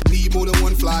 2. Need more than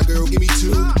one fly girl, give me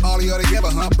 2. All of y'all together,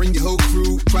 huh? Bring your whole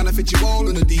crew. Tryna fit you all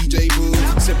in the DJ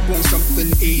booth. Sip on something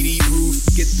 80 proof.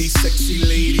 Get these sexy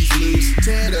ladies loose.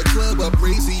 Tear the club up,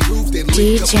 raise the roof. Then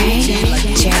lick up like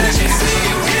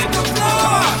Hit the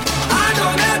floor. I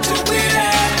don't have to win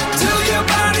it till your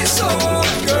body's sore.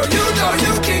 Girl, you know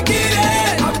you can get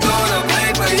it. I'm gonna play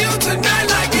for you tonight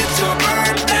like it's your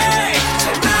birthday.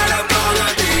 Tonight I'm gonna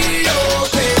be your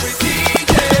favorite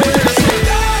DJ. Say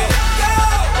go, go,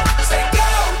 say go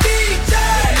DJ.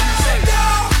 Say go,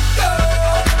 go,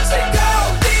 say go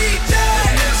DJ.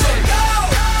 Say go,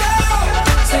 go,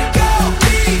 say go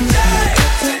DJ.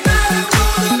 Tonight I'm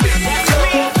gonna be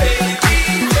your favorite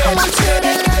DJ. I want you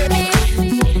to love me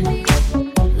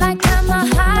like I'm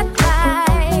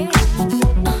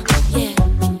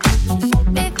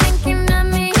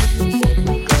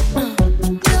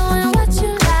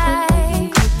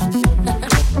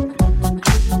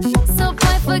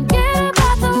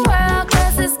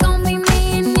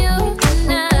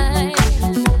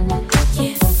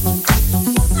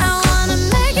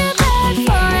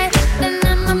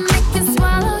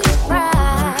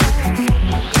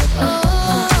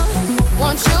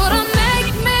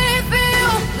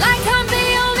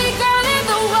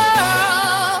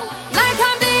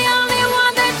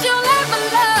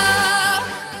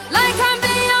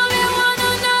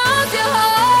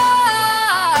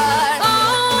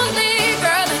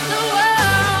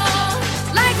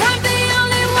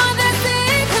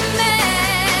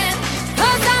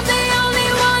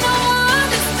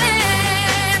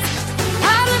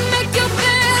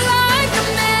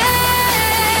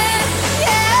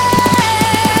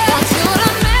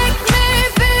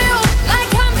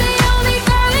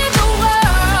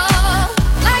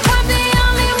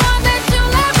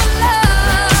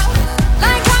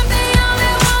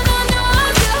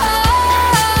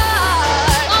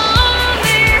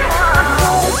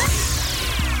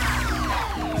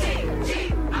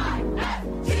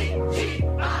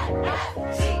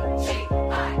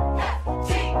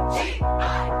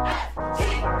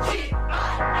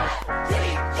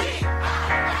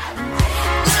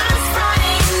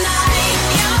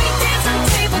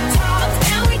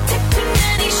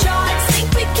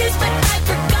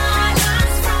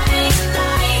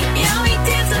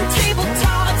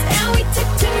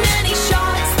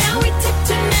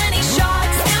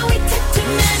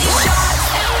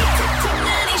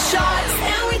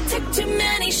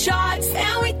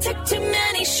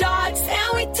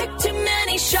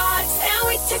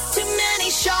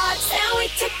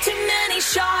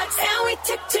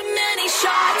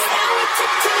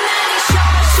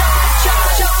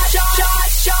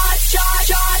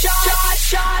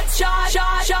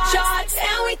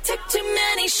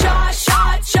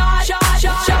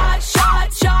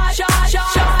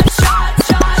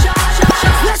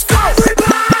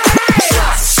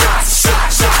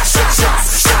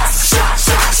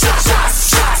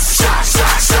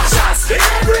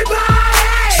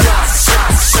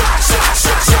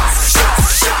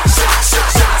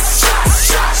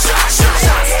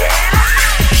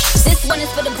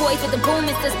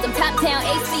booming system. Top down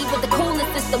AC with the coolest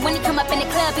system. When he come up in the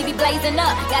club, he be blazing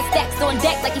up. Got stacks on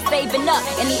deck like he's saving up.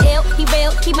 And he ill, he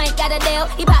real, he might got a deal.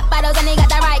 He pop bottles and he got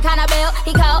the right kind of bill.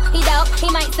 He cold, he dope,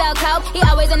 he might sell coke. He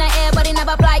always in the air, but he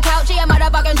never fly couch. He a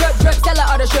motherfucking drip drip, seller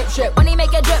or the strip. When he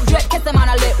make a drip drip, kiss him on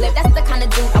a lip. That's the kind of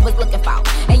dude I was looking for.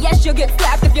 And yes, you'll get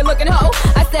slapped if you're looking hoe.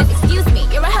 I said, excuse me,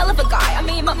 you're a hell of a guy. I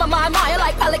mean, my, you're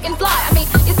like pelican fly. I mean,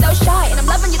 you're so shy, and I'm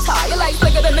loving your tie. You're like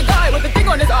slicker than the guy with the thing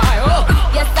on his eye. Oh.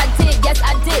 Yes, I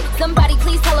did. Somebody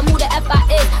please tell him who the F I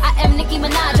is. I am Nicki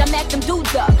Minaj, I mack them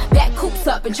dudes up. Back coops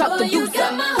up and chuck the dudes up. You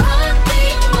got my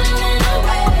heartbeat running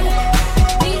away.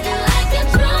 Beating like a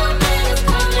drum and it's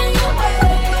coming your way.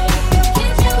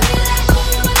 Can't you hear that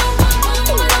boom, boom, boom,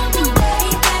 boom, boom, boom, boom.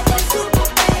 He got that super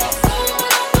bass. Boom,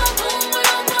 boom, boom,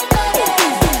 boom, boom, boom,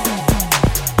 boom.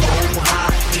 Oh,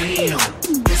 hot damn,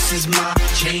 this is my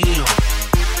jam.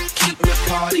 Keep me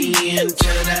partying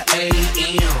to the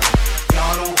AM.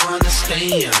 Y'all don't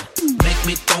understand. Make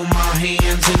me throw my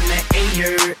hands in the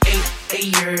air,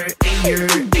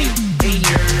 air.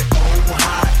 Oh,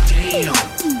 hot damn,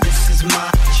 this is my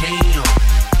jam.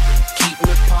 Keep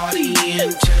me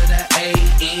partying to the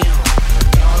AM.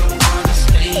 Y'all don't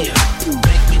understand.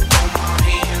 Make me throw my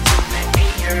hands in the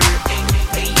air,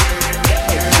 air.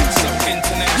 So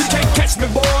international. You can't catch me,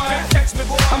 boy.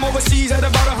 I'm overseas at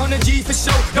about 100 G for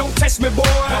show. Don't test me, boy.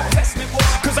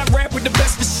 Cause I rap with the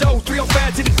best of show.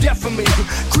 305 to the death of me.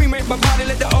 Cremate my body,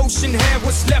 let the ocean have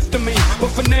what's left of me.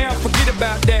 But for now, forget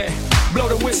about that. Blow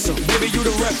the whistle, baby, you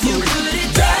the referee. You put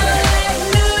it down like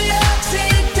New York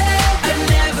City. I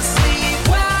never sleep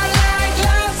wild like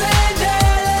Los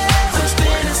Angeles. I'm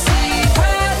spinning sleep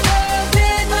right up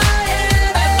in my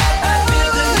head. I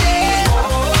feel the need.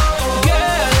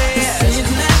 Girl, it's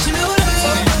international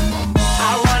love.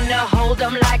 I wanna hold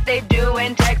them like they do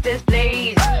in Texas,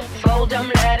 please. Fold them,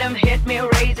 let them hit me,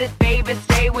 raise it, baby,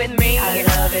 stay with me. I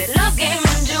love it. Love game,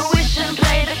 intuition,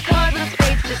 play the cards and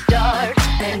spades to start.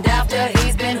 And after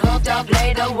he's been hooked, I'll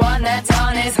play the one that's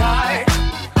on his heart.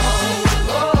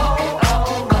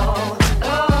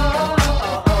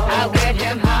 I'll get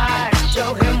him hard,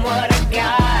 show him what I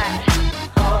got.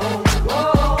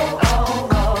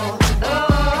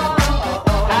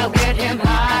 I'll get him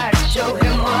hard, show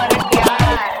him what I got.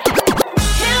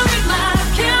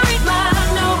 Can't read my,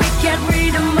 no, we can't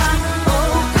read my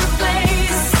poker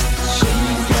face.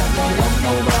 She's got no love,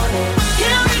 nobody.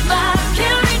 Can't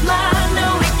read my, no,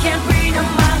 we can't read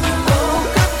my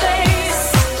poker face.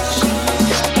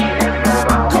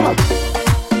 Come on.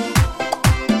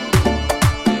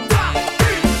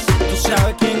 Tú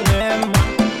sabes quién es, man.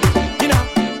 You know.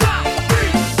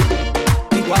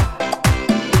 Igual.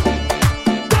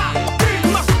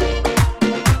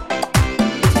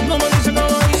 Como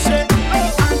dice.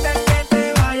 Antes que te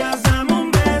vayas, dame un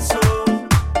beso.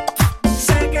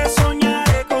 Sé que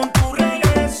soñaré con tu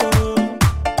regreso.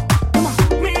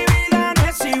 Mi vida no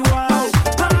es igual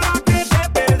a la que te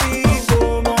perdí.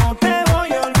 ¿Cómo te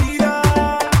voy a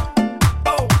olvidar?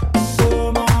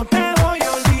 ¿Cómo te voy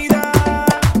a olvidar?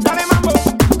 Dale mambo,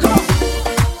 come on.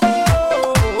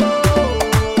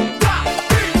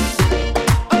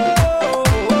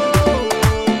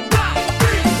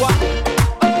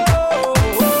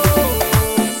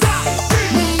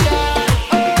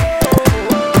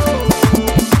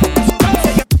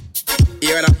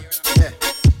 You know? Yeah.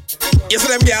 You see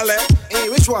them girl there? Hey,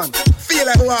 which one? Feel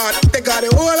like what? They got the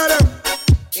whole of them.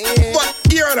 Yeah. But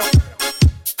you know?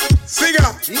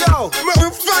 Singer. Yo. But we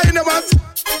find them as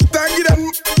thank you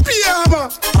them pyjama.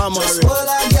 Just hold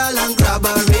a girl and grab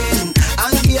her in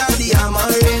and give her the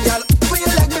hammering. Girl, when you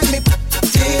like make me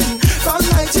in from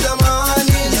night till the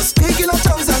morning. You're speaking of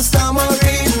tongues and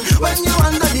stammering when you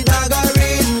under the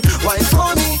daggering. Wine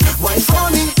for me, wine for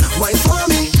me, wine for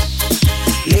me.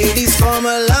 Ladies form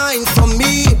a line for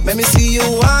me. Let me see you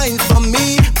wine for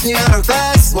me. Clear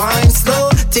fast, wine slow,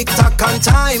 tick tock on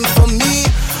time for me.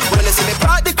 When you see me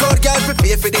part the crowd, girl,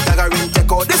 prepare for the daggering.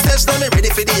 Take out the stage, now me ready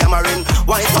for the hammering.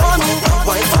 Wine for me,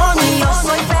 wine for me. Yo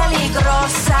soy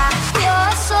peligrosa, yo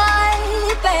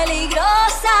soy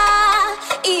peligrosa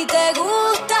y te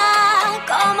gusta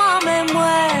cómo me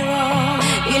muevo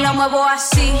y lo muevo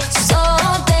así, so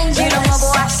dangerous. Y lo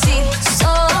muevo así,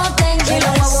 so dangerous. Y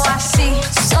lo muevo así,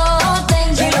 so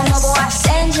dangerous. Y lo muevo así,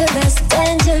 dangerous,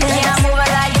 dangerous. Yeah, I move it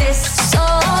like this, so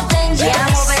dangerous. Yeah,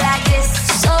 I move it like this,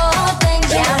 so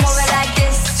dangerous. Yeah, I move it like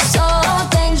this, so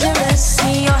dangerous.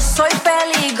 Y yo soy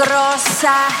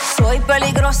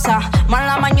peligrosa,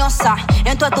 mala mañosa.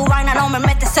 En toda tu vaina no me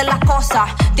metes en las cosas.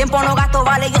 Tiempo no gasto,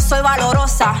 vale, yo soy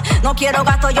valorosa. No quiero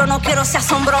gato, yo no quiero ser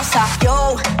asombrosa.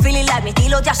 Yo, feeling like mi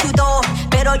estilo te ayudó.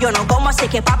 Pero yo no como, así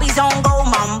que papi don't go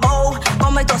mambo.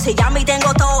 Como esto se llama y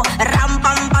tengo todo. Ram,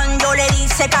 pam, pam, yo le di,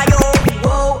 se cayó.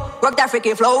 Wow, rock that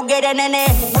freaking flow, get it, nene.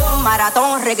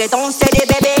 Maratón, reggaetón, CD,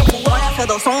 bebé.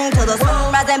 Todos son,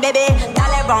 rasen, bebé.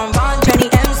 Dale, ron, ron, Jenny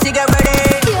MC, get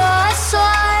ready. Yo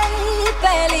soy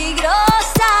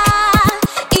peligrosa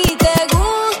y te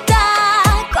gusta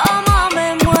cómo me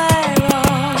muevo.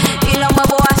 Y lo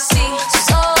muevo así,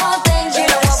 so dangerous. Y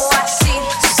lo muevo así,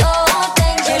 so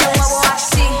dangerous. Y lo muevo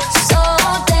así, so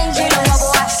dangerous. Y lo muevo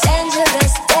así,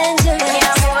 dangerous, dangerous. Yeah,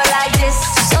 I move it like this,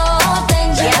 so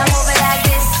dangerous. Yeah, I move it like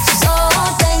this, so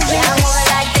dangerous. Yeah, I move it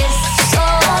like this, so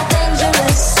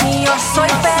dangerous. Y yo soy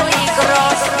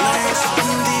peligrosa.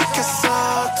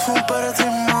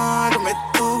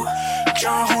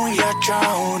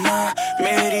 जाओ ना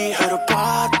मेरी हर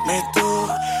बात में तू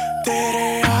तेरे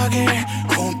आगे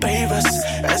हूँ बेबस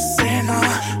ऐसे ना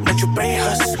मैं जो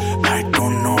बेहस I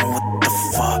don't know what the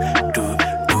fuck do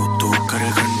तू करे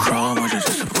control मुझे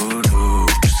जैसे voodoo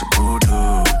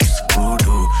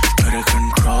करे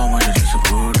control मुझे जैसे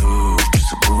voodoo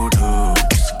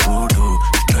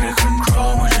करे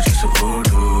control मुझे जैसे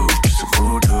voodoo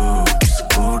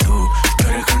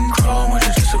करे control मुझे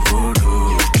जैसे voodoo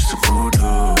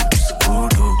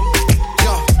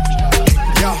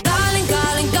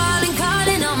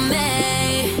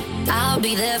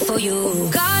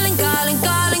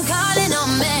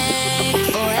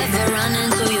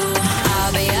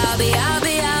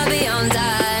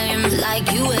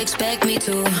Expect me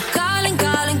to calling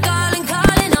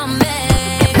on me.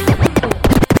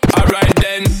 Alright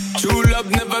then, true love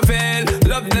never fail,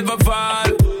 love never fall.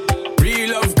 Real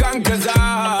love conquers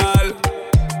all.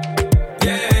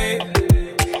 Yeah.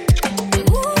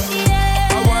 Ooh,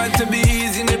 yeah. I want to be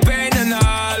easy in the pain and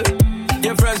all.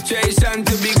 Your frustration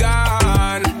to be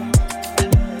gone.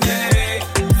 Yeah,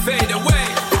 fade away.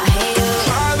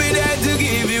 I'll be there to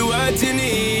give you what you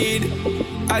need.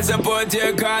 I support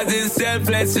your causes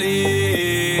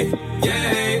selflessly.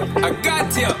 Yeah, I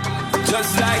got you.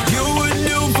 Just like you would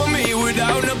do for me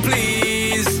without a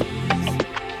please.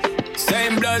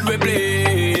 Same blood we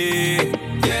bleed.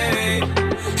 Yeah.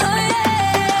 Oh,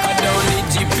 yeah. I don't need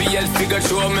GPS figure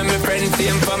show me my friends,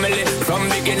 same family. From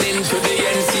beginning to the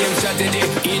end, same strategy.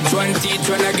 Each one teach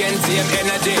one again, same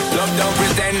energy. Love don't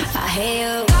pretend. I hear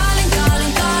you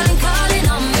calling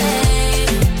on me.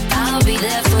 I'll be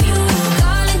there for you.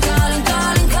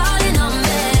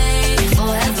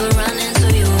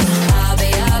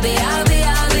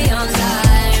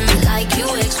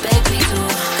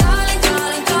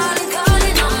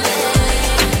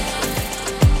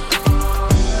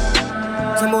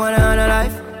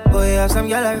 Some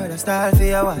girl I heard a style for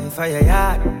your wife or your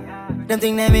yard. Them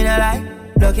think they mean a lie.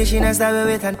 Lucky she not style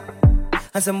with her.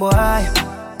 And some boy,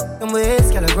 them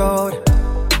ways girl a road.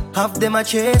 Half them a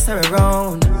chase her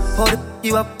around. Hold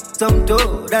you up some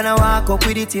toad and I walk up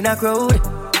with it in a crowd.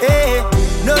 Hey,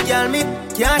 no girl me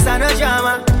can't stand no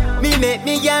drama. Me make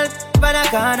me girl pan a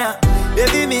corner.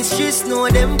 Baby miss she know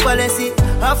them policy.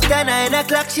 After 9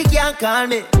 o'clock she can't call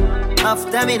me.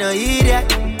 After me no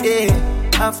idiot, yeah.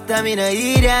 After me no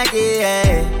idiot,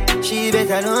 yeah. She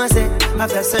better know say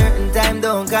after certain time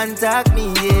don't contact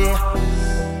me,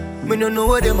 yeah. Me no know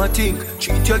what them a think.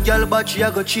 Cheat your girl but she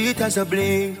a go cheat as a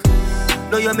blink.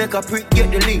 Now you make a prick get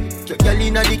the link. Your girl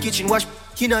inna the kitchen wash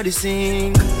inna the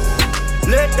sink.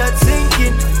 Let that sink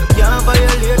in. You can't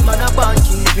violate man a bond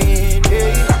keeping,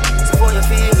 yeah. So for you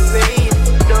feel the pain,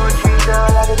 don't treat her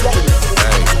like a black.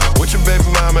 With your baby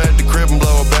mama at the crib and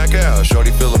blow her back out.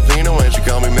 Shorty Filipino and she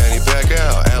call me Manny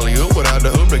Pacquiao. Alley-oop without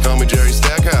the hoop, they call me Jerry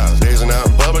Stackhouse. Dazing out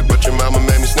in public, but your mama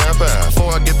made me snap out.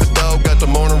 Before I get the dough, got the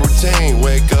morning routine.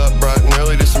 Wake up bright and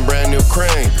early to some brand new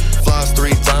cream. Floss 3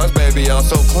 times, baby, I'm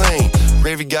so clean.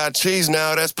 Gravy got cheese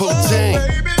now, that's poutine.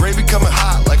 Gravy coming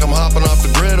hot like I'm hopping off the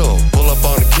griddle. Pull up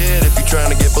on the kid if you trying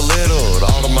to get belittled.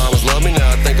 All the mamas love me now,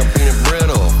 I think I'm peanut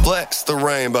brittle. Flex the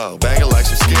rainbow, bag it like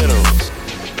some Skittles.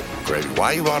 Gravy,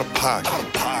 why you out of pocket? Out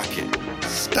of pocket.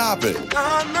 Stop it.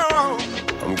 Oh, no.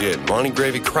 I'm getting money,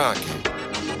 Gravy Crockett.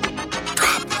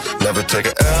 Drop it. Never take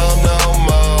a L no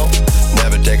more.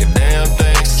 Never take a damn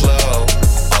thing slow.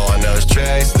 All I know is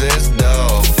chase this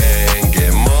dough and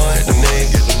get money.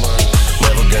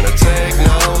 Never gonna take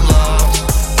no loss.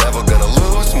 Never gonna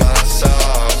lose my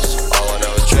sauce. All I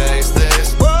know is chase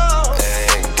this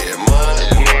and get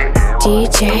money.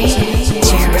 DJ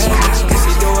Jerry.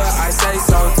 I say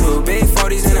so too. Big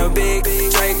 40s in a big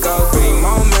Draco. 3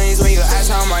 more millions when you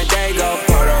ask how my day go.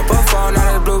 Put up a phone,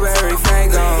 now the blueberry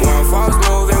fango. One false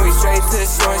move and we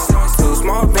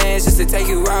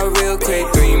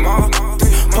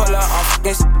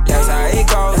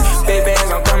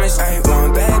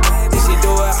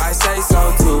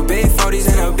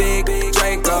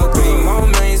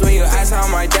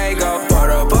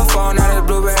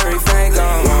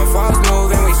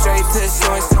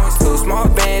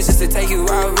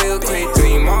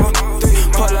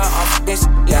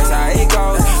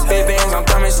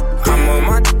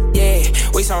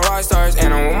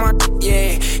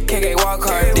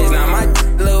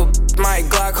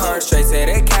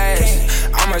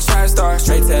star,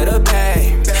 straight to the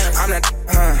bag. I'm that,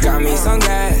 got me some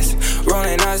gas,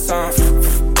 rolling up some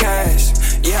cash.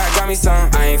 Yeah, I got me some.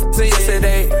 I ain't f***ed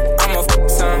yesterday, I'ma f***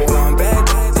 some. One bad,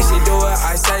 then she do what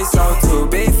I say so. 2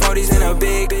 big 40s in a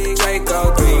big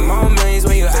Draco. 3 more millions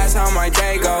when you ask how my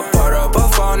day go. Put up a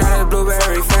phone, not a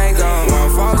blueberry fango. One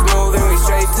false move and we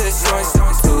straight to the joint.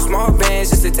 2 small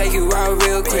bands just to take you out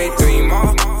real quick. 3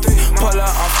 more, pull up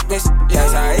on f***ing shit,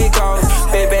 that's how it goes.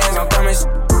 Big bands, I'm coming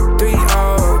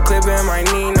 3-0, clipping my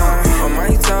Nina. On my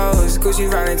toes, Gucci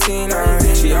Valentino.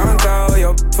 She on go,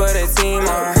 yo, for the team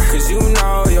on. Cause you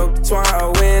know, yo, want a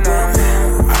winner.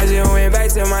 I just went back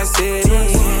to my city,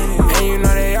 and you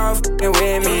know they all f***ing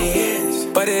with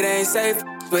me. But it ain't safe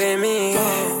with me.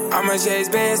 I'ma chase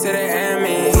bands to the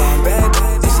enemy. Bad,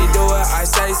 then she do what I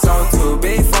say so. 2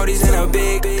 big 40s in a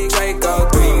big Draco.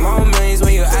 3 more millions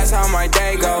when you ask how my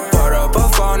day go. Put up a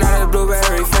phone, not a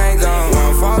blueberry fango.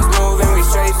 One false move and we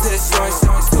straight to the joint.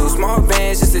 2 small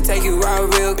bands just to take you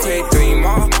out real quick. 3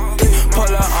 more,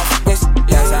 pull up on f***ing shit,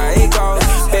 that's how it goes.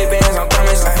 Big bands, I'm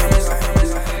coming.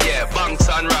 Yeah, bunks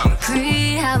and wrong.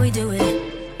 Free, how we do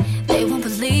it. They won't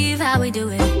believe how we do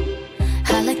it.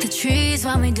 I like the trees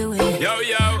when we do it. Yo,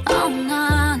 yo. Oh,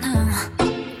 no, no.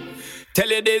 Tell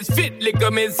you this fit, lick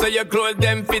me so your clothes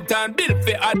them fit on. Built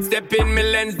for hot step in me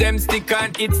lens them stick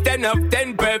on. It's 10 of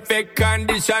 10 perfect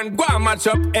condition. Go and match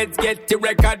up heads get the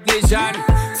recognition.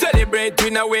 Celebrate we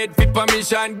no wait for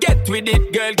permission. Get with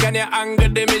it girl, can you angle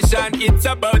the mission? It's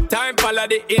about time, follow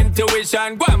the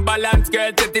intuition. Go and balance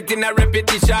girl, set it in a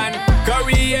repetition. Cause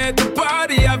we here to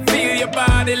party, I feel your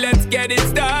body. Let's get it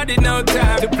started, no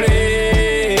time to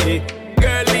play.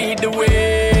 Girl lead the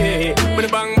way. With a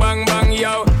bang bang bang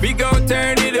yo. We gon'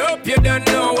 turn it up, you don't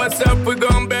know what's up. We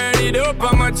gon' burn it up,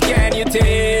 how much can you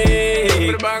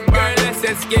take? Bang, girl, let's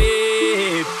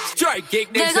escape. Strike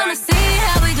kick this. They're gonna see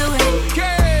how we do it.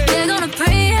 Okay. They're gonna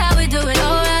pray how we do it,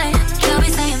 alright. They'll be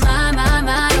saying my,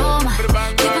 oh my.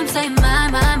 Keep them saying my,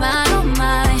 oh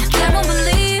my. They won't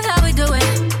believe how we do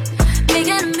it. Big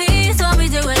enemies when we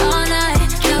do it all night.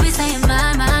 They'll be saying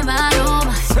my, oh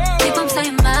my. Keep them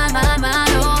saying my,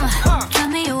 oh my. Tell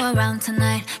me you around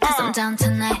tonight, cause I'm down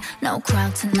tonight. No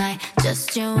crowd tonight,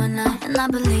 just you and I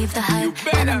believe the hype.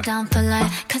 And I'm down for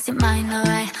life, cause you're mine,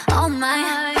 alright. Oh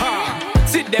my.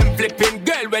 See them flipping,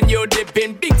 girl, when you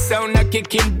dipping. Big sound a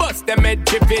kicking, bust them head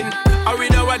tripping. I we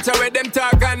don't watch how them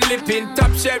talk and lipping.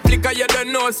 Top shelf liquor, you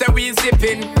don't know, so we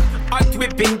zipping. Hot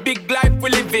whipping, big life we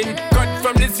living. Cut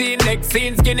from the scene, next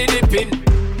scene, skinny dipping.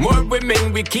 More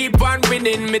women, we keep on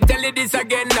winning. Me tell you this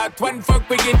again, not one fuck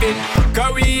we giving.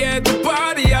 Cause we here to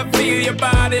party, I feel your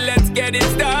body. Let's get it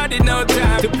started, no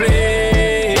time to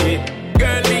play.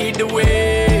 Girl, lead the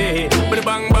way. But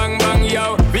bang, bang, bang,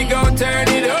 yo. We gon' turn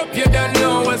it up, you don't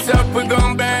know what's up. We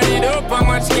gon' burn it up, how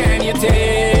much can you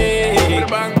take? But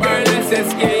bang, girl, let's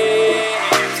escape.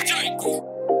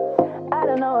 I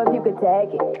don't know if you could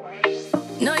take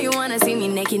it. No, you wanna see me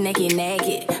naked, naked,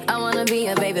 naked. I wanna be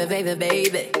a baby, baby,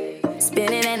 baby.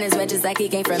 Spinning in his red just like he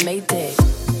came from Maytag.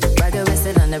 Rocket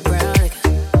rested on the brown. Like,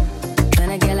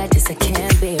 when I get like this, I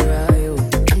can't be royal.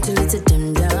 I'm too late to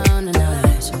dim down a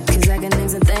notch. Cause I can name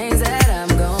some things that I'm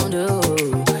gon' do.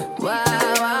 Wow,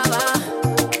 wow, wow.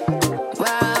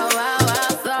 Wow, wow, wow,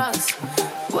 thoughts.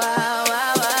 Wow,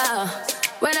 wow, wow.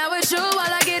 When I'm with you, all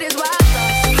I get is wild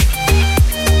thoughts.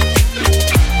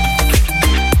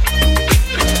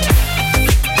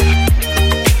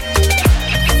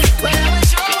 When I'm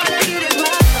with you, all I get is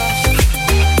wild thoughts.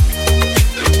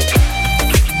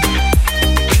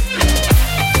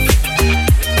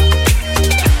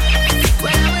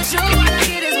 When I'm with you, all I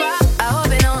get is wild. I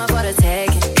hope it on for the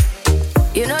taking.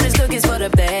 You know this cookie's for the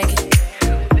bag.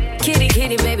 Kitty,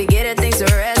 kitty, baby, get her things to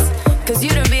rest. Cause you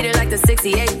done beat it like the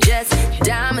 68 Jets.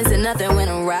 Diamonds are nothing when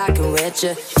I'm rockin' with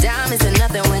ya. Diamonds are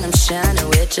nothing when I'm shining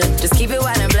with ya. Just keep it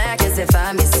white and black as if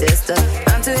I'm your sister.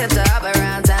 I'm too hip to hop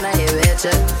around, time to hit with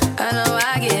ya. I know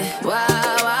I get wow,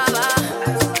 wow, wow.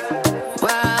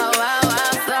 Wow, wow,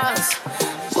 wow, thoughts.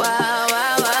 Wow,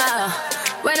 wow, wow.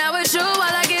 When I'm with you, all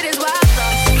I get is wild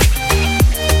thoughts.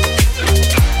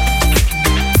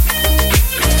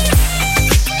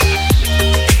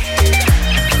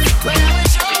 When I'm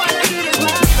with you, all I get is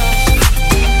wild thoughts.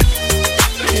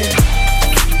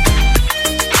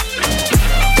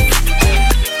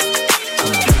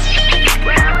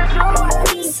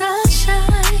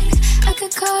 Sunshine, I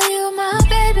could call you my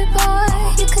baby boy.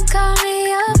 You could call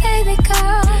me your baby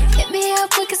girl. Hit me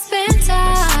up, we could spend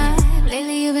time.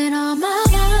 Lately you've been on my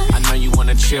mind. I know you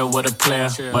wanna chill with a player,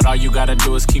 but all you gotta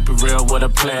do is keep it real with a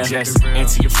player. Just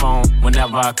answer your phone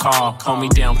whenever I call. Hold me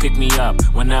down, pick me up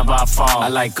whenever I fall. I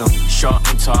like them short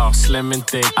and tall, slim and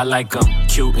thick. I like them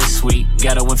cute and sweet,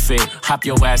 ghetto and fit. Hop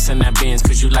your ass in that Benz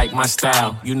cause you like my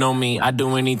style. You know me, I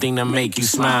do anything to make you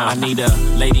smile. I need a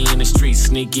lady in the street,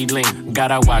 sneaky link.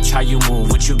 Gotta watch how you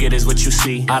move, what you get is what you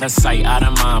see. Out of sight, out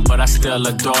of mind, but I still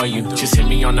adore you. Just hit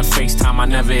me on the FaceTime, I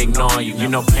never ignore you. You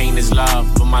know pain is love,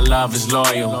 but my love is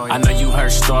loyal. I know you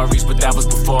heard stories, but that was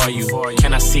before you.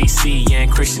 Can I see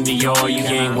and Christian Dior? You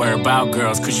ain't worried about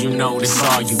girls, cause you know this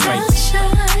all you, baby.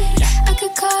 I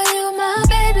could call you my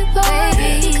baby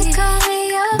boy. You could call me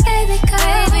your baby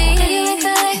girl. Can you make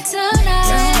a light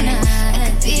tonight? I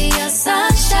could be your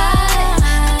sunshine.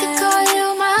 I could call you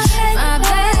my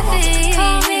baby.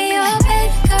 Call me your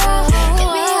baby girl.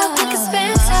 Give me your we can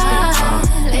spend time.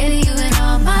 Lady, you been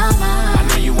on my mind. I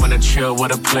know you wanna chill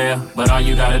with a player, but all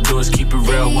you gotta do is keep it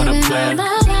real with a player.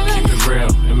 Keep it real,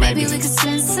 and maybe we could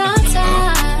spend some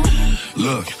time.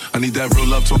 Look, I need that real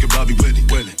love talking Bobby Whitney.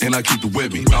 And I keep it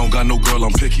with me. I don't got no girl,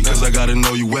 I'm picky. Cause I gotta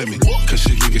know you with me. Cause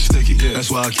shit can get sticky.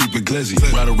 That's why I keep it glizzy.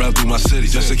 Ride around through my city,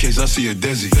 just in case I see a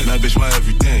dizzy. That bitch my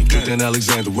everything. Good than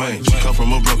Alexander Wayne. She come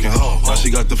from a broken home. Now she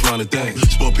got the finer thing.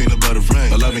 Sport peanut butter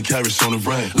rain. 11 carats on the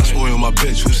rain. I spoil my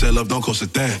bitch. Who said love don't cost a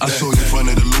thing? I saw you in front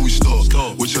of the Louis store.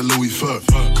 With your Louis fur.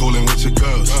 Coolin' with your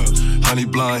girls. Honey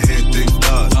blonde hair, thick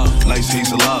thighs. Nice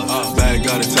he's alive. Bad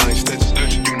got Italian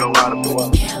stitches. You know how to pull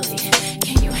up.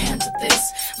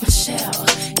 This, Michelle,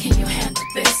 can you handle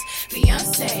this?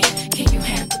 Beyonce, can you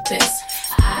handle this?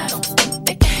 I don't think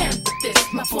they can handle this.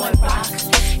 My boy Rock,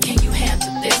 can you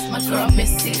handle this? My girl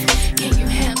Missy, can you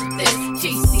handle this?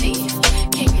 DC,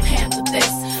 can you handle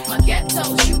this? My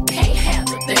ghettos, you can't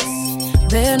handle this.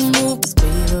 Better move the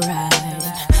speed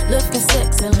ride. Looking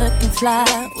sexy, looking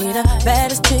fly. We the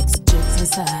baddest chicks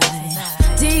inside.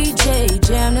 DJ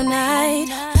jam tonight.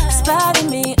 Spotting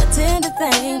me, attend the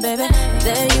thing, baby.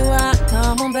 There you are,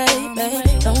 come on, baby.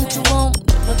 Don't you want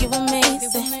to forgive me?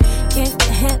 Say,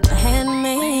 can't hand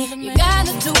me. You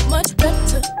gotta do much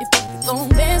better if you gon'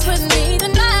 dance with me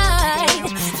tonight.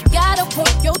 You gotta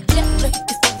work your jelly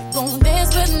if you gon'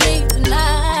 dance with me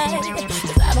tonight.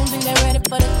 Cause I don't think they're ready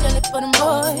for that jelly for them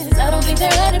boys. I don't think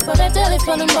they're ready for that jelly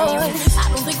for them boys. I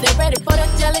don't think they're ready for that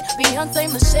jelly. Beyonce,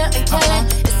 Michelle, and Kelly.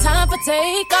 It's time for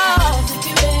takeoff. If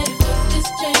you ready for this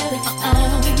jelly, I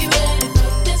don't think you're ready for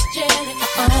this jelly.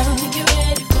 I don't think you're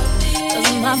ready for this.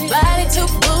 Cause my body too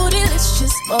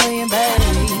bootylicious for you, baby. I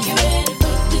don't think you're ready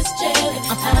for this jelly.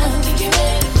 I don't think you're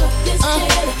ready for this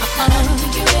jelly. I don't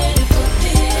think you're ready for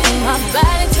this. My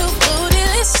body too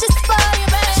bootylicious for you,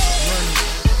 baby.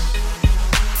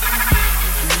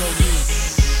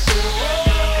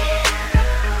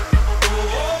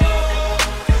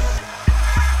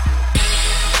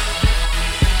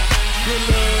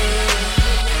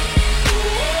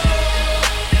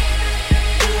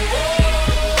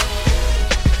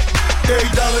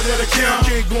 That account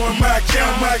can't go in my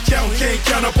account can't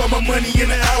count up all my money in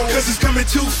an hour. Cause it's coming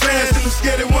too fast and I'm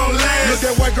scared it won't last. Look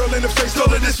that white girl in the face, told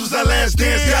her this was our last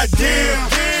dance. Goddamn,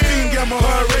 she got my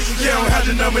heart racing. Yeah, I don't have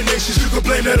denominations, you can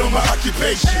blame that on my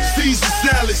occupation. Caesar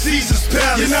salad, Caesar's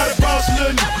palace. You're not a boss,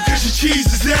 little nigga, cause your cheese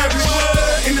is average.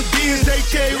 In the Benz,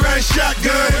 AK riding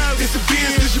shotgun. It's a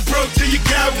Benz cause you broke till you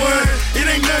got one. It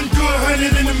ain't nothing doing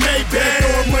 100 in the Maybach.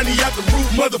 Throwing money out the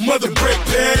roof, mother brake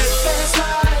pads.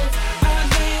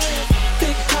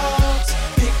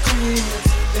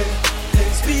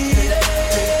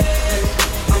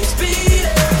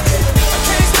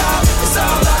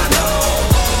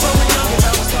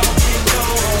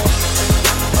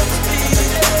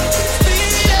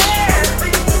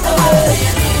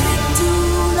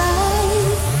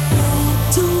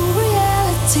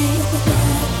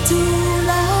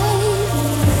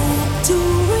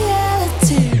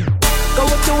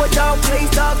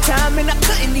 Time and I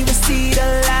couldn't even see the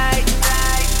light.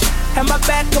 Had my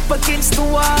back up against the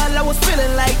wall, I was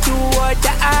feeling like do or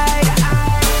die.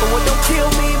 But what don't kill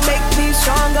me, make me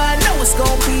stronger, I know it's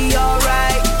gonna be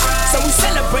alright. So we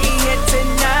celebrating here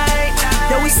tonight.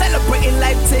 Yeah, we celebrating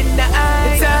life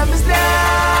tonight. The time is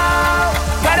now,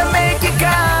 gotta make it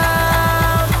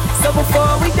count. So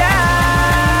before we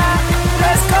die,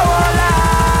 let's go all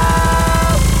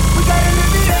out. We gotta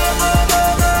live it up.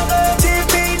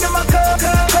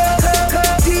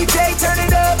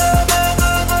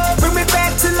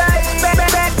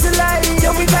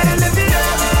 We gotta live it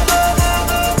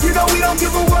up. You know we don't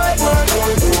give a what.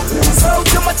 So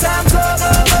till my time's up,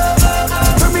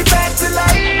 bring me back to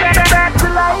life, back to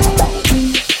life.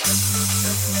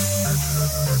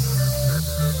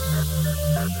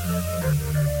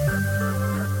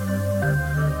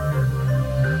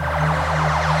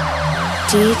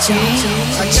 DJ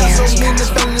I got so many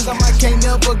feelings, I might can't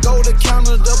never go to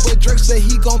Canada. But Drake said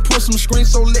he gon' put some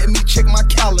screens, so let me check my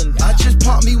calendar. I just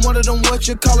popped me one of them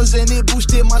whatchamacallits and it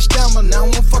boosted my stamina. Now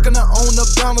I'm fucking her on the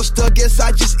banister, guess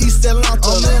I just East Atlanta.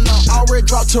 Man, I already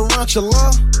dropped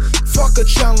Tarantula. Fuck a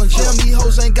challenge, damn, these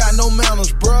hoes ain't got no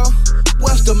manners, bruh.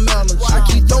 What's the manners? I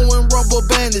keep throwing rubber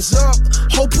bandits up.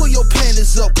 Ho, pull your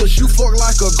panties up, cause you fuck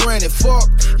like a granny. Fuck,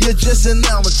 you're just an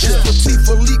amateur.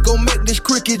 Latifah Lee gon' make this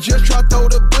cricket, just try throw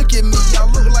the book at me. I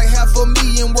look like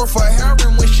 $500,000 worth of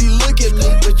heroin when she look at me.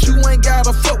 But you ain't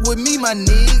gotta fuck with me, my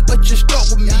nigga, but you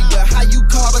stuck with me. But how you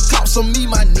call the cops on me,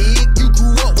 my nigga? You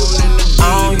grew up with me.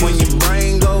 When your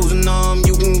brain goes numb,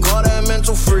 you can call that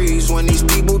mental freeze. When these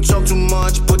people talk too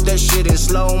much, put that shit in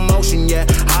slow motion. Yeah,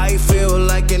 I feel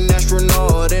like an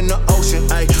astronaut in the ocean.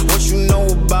 Ay, what you know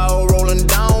about rolling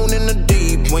down in the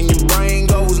deep? When your brain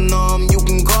goes numb, you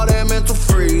can call that mental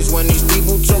freeze. When these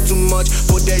people talk too much,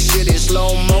 put that shit in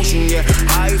slow motion. Yeah,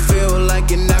 I feel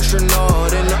like an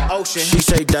astronaut in the ocean. She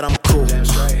say that I'm cool.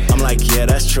 I'm like, yeah,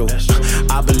 that's true.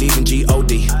 I believe in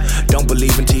G-O-D, don't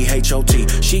believe in T-H-O-T.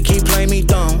 She keep playing me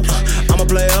dumb, I'm a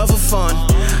player for fun.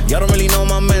 Y'all don't really know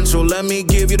my mental, let me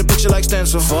give you the picture like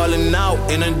stencil. Falling out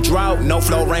in a drought, no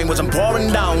flow, rain wasn't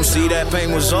pouring down. See, that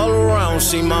pain was all around,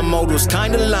 see, my mode was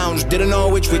kinda lounge. Didn't know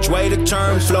which way to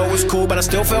turn, flow was cool, but I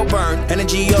still felt burned.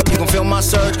 Energy up, you gon' feel my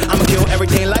surge, I'ma kill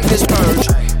everything like this purge.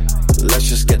 Let's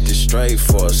just get this straight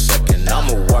for a second.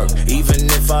 I'ma work, even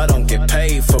if I don't get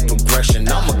paid for progression.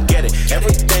 I'ma get it.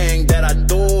 Everything that I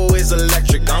do is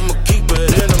electric. I'ma keep it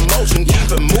in motion,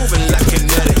 keep it moving like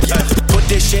kinetic. Put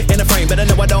this shit in a frame, better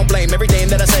know I don't blame everything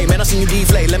that I say. Man, I seen you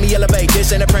deflate. Let me elevate.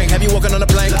 This ain't a prank. Have you walking on a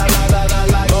plane?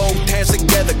 Both hands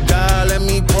together, God, let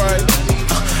me pray.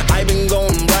 I been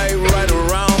going right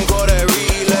around, go that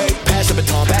relay. Pass the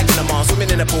baton, back in the mall,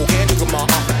 swimming in the pool, can't do them all.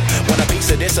 Want a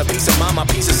piece of this, a piece of mine, my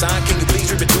piece of sign. Can you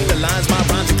please read between the lines? My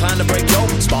rhymes inclined to break your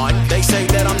spine. They say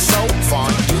that I'm so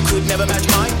fine, you could never match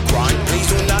my grind. Please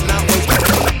do not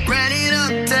wait. Running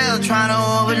uptown, trying to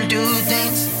overdo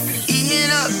things.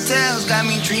 Eating up tails, got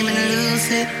me dreaming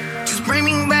lucid. Just bring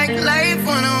me back life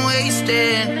when I'm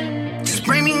wasted. Just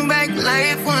bring me back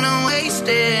life when I'm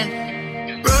wasted.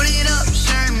 Roll it up,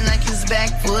 Sherman like his back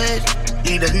foot.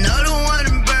 Need another one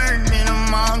to burn, and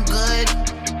I'm all good.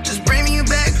 Just bring me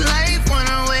back life when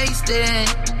I'm wasted.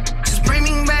 Just bring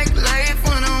me back life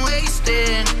when I'm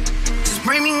wasted. Just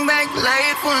bring me back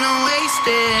life when I'm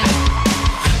wasted.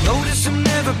 Notice I'm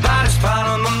never by the spot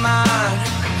on my mind.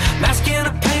 Masking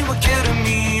the pain with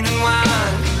ketamine and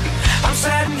wine. I'm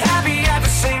sad and happy at the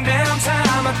same damn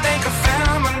time. I think I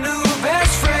found my new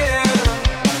best friend.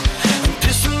 A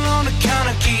pistol on the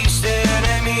counter keeps staring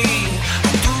at me.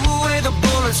 I threw away the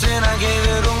bullets and I gave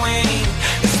it away.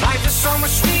 This life is so much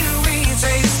sweeter when you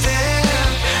taste it.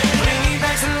 Bring me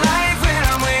back to life when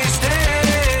I'm wasted.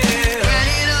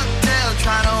 Running uptown,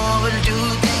 trying to overdo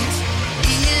things.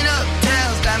 Eating up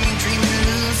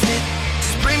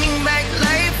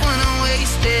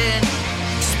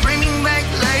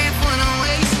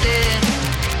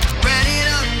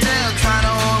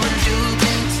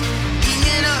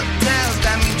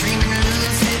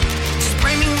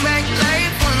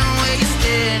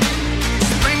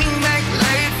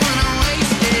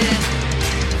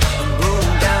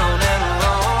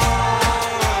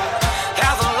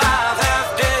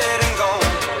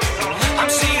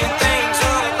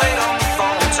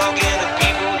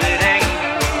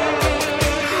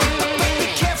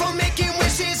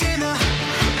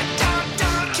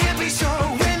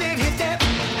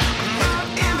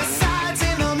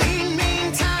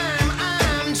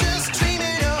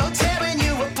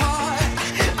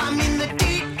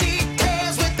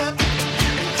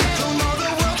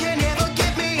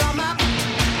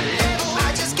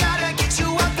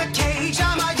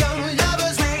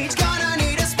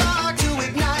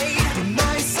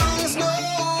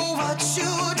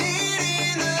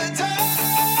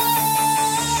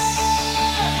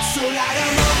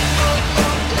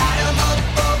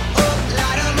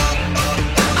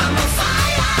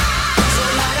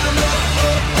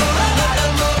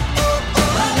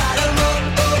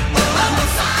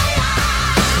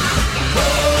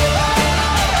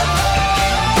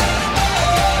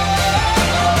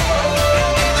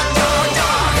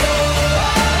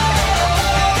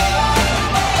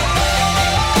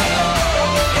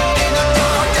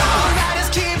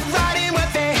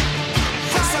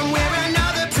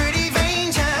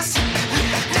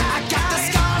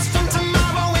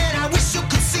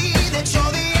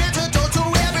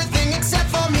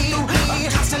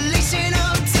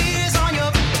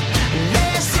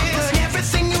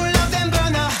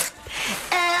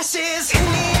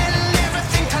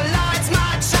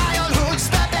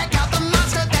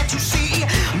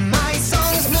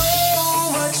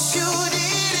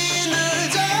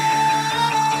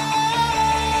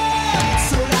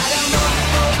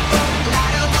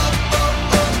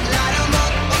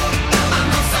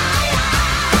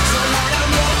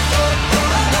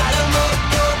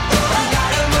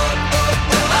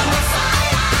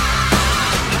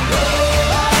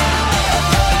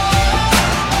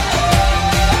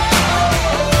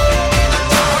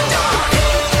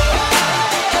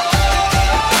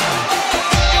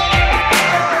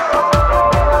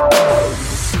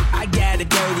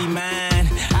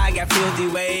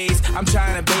healthy ways. I'm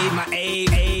trying to bathe my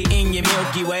aid in your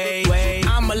Milky Way.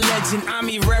 I'm a legend, I'm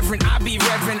irreverent, I be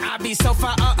reverent, I be so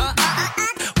far,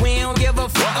 we don't give a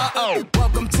fuck,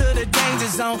 Welcome to the danger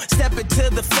zone, step into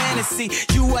the fantasy.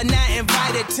 You are not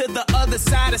invited to the other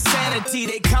side of sanity.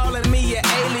 They calling me an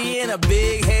alien, a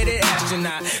big-headed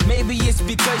astronaut. Maybe it's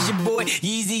because your boy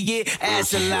Yeezy get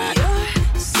ass a lot.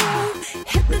 You're so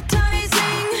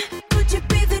hypnotizing. Could you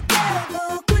be the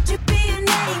devil? Could you be an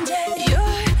angel?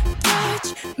 Your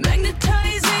touch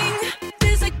magnetizing.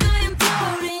 Feels like I am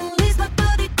floating. Leaves my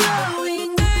body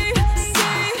glowing. They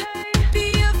say,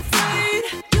 be afraid.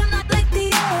 You're not like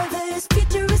the others.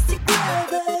 Futuristic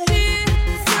lovers.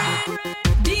 Different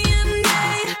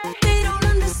DNA. They don't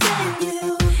understand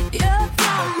you. You're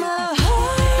from a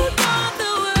whole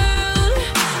other world.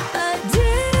 A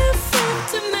different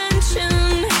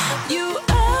dimension. You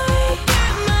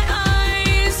open my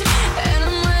eyes, and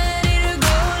I'm ready to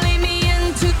go. Lead me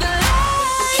into the light.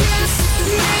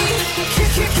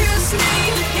 Kiss me,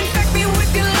 infect me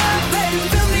with your love and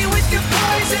fill me with your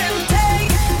poison. Take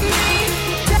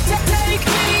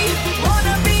me,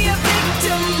 wanna be a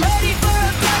victim, ready for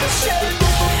abduction.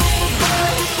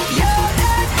 But you're an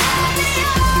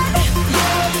alien,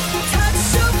 your touch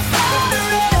so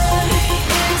foreign.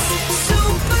 It's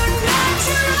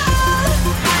supernatural,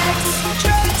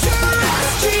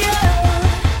 extraterrestrial.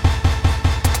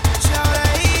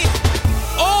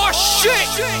 Oh shit!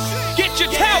 Get your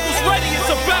towels ready, it's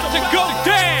about to go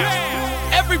down.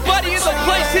 Everybody in the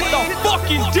place hit the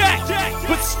fucking deck,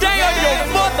 but stay on your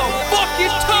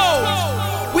motherfucking toes.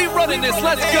 We running this,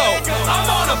 let's go. I'm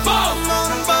on a boat,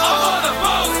 I'm on a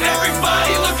boat.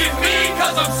 Everybody look at me,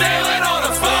 cause I'm sailing on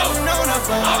a boat.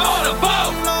 I'm on a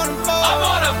boat, I'm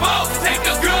on a boat. Take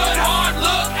a good hard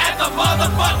look at the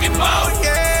motherfucking boat.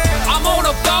 I'm on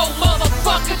a boat,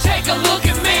 motherfucker, take a look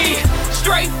at me.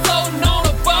 Straight floating on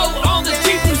a boat on the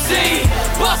deep blue sea.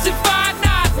 Bustin'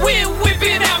 5-9, wind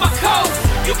whipping out my coat.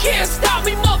 You can't stop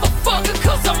me, motherfucker,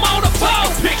 cause I'm on a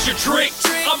boat. Picture trick,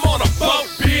 I'm on a boat,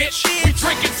 bitch. We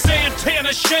drinking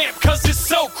Santana champ, cause it's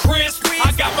so crisp.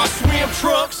 I got my swim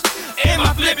trunks and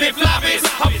my flippin' floppies.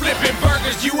 I'm flipping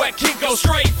burgers, you at Kinko,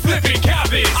 straight flipping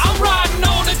cabbage. I'm riding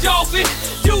on a dolphin,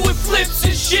 doing flips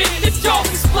and shit. The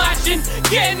dolphin splashing,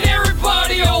 getting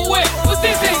everybody all wet. But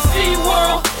this ain't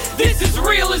SeaWorld, this is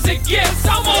real as it gets.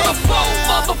 I'm on a boat,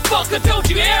 motherfucker, don't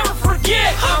you ever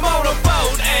forget. I'm on a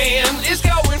boat and it's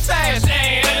going fast,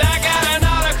 and I got a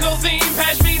nautical theme,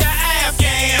 pass me the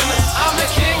Afghan. I'm the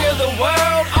king of the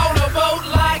world, on a boat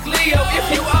like Leo. If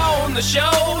you own the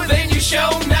show, then you show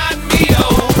not me-o.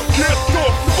 Get the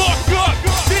fuck up,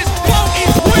 this boat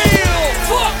is real.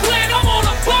 Fuck land, I'm on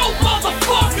a boat,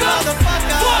 motherfucker.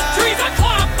 Fuck trees, I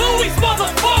climb buoys,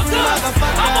 motherfucker.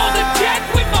 I'm on the deck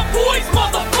with my boys,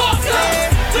 motherfucker.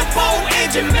 The boat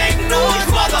engine make noise,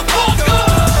 motherfucker.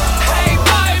 Hey,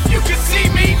 live, you can see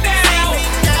me now.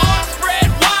 Arms spread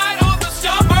wide on the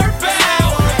starboard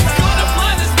bow. Gonna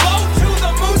fly this boat to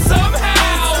the moon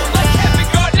somehow. Like Kevin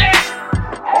Garnett.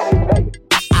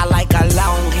 I like a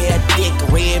long hair, thick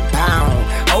red pound.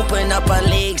 Open up her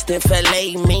legs, then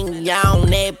fillet me on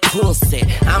that pussy.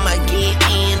 I'ma get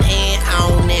in and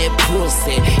on that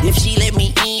pussy. If she let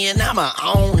me in, I'ma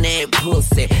own that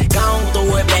pussy. Gon'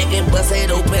 throw it back and bust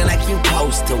it open like you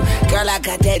supposed to. Girl, I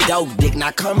got that dope dick.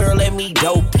 Now come here, let me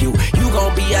dope you. You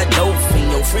gon' be a dope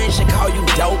fiend. Your friends should call you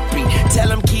dopey. Tell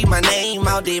them keep my name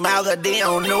out their mouth, cause they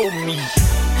don't know me.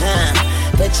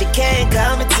 But you can't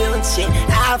call me till shit.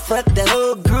 I fuck the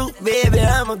whole group, baby,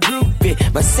 I'm a groupie.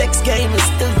 My sex game is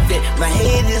stupid, my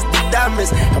head is the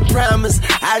dumbest. I promise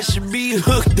I should be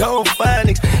hooked on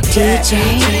phonics. DJ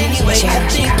Anyway, I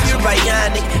think you're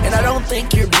bionic, and I don't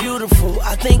think you're beautiful,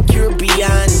 I think you're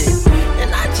beyond it.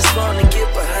 And I just wanna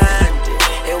get behind it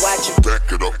and watch you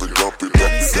back it up and dump it,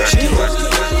 back it up. She moves her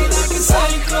body like a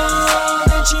cyclone,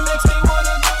 and she makes me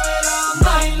wanna do it all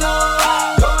night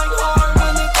long. Going hard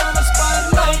when they turn the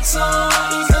spotlights on,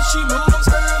 because she moves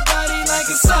her body like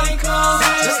a cyclone,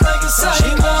 just like a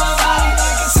cyclone,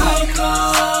 like a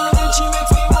cyclone, and she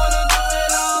makes me wanna do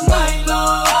it all night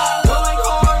long. Going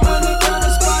hard when they turn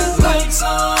the spotlights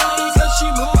on, because she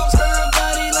moves her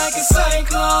body like a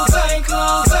cyclone,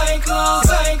 cyclone, cyclone.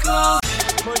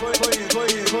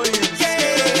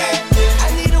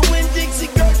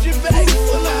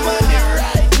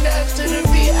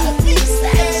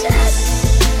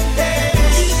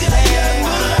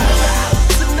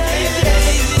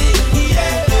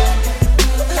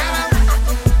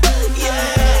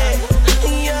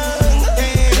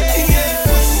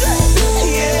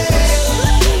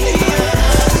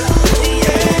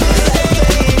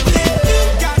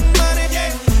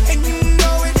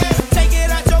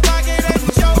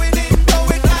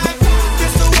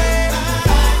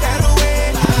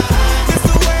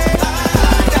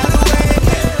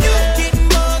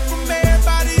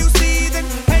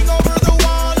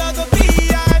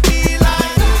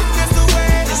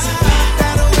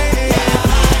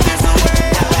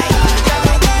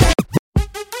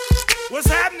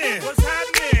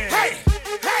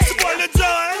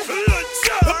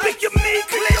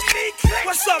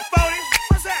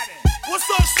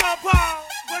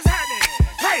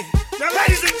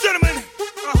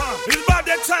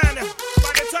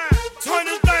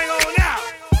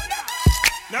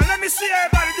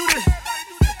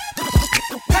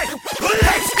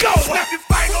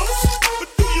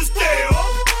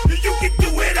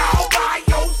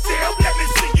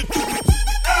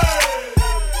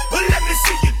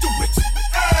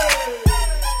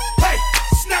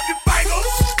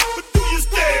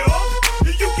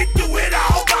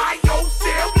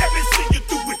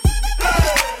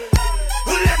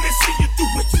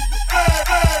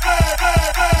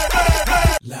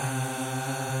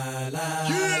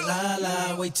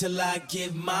 till I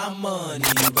get my money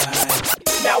right.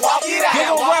 Now walk it out.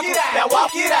 Now walk it out. Now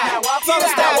walk it out. Now walk it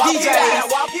out. DJ. Now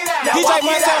walk it out. DJ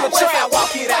Montana Trap.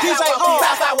 Walk it out. DJ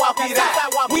Southside walk it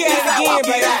out. We at it again,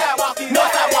 baby.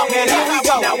 Northside walk it out. Here we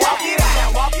go. Now walk it out.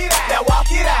 Now walk it out. Now walk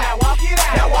it out. Now walk it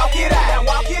out. Now walk it out. Now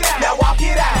walk it out. Now walk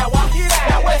it out. Now walk it out.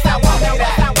 Now Westside walk it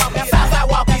out. Southside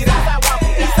walk it out.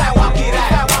 Eastside walk it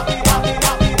out.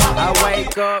 I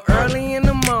wake up early in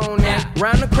the morning,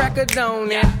 round the crack of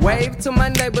dawn, wave to my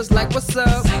neighbors like what's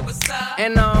up,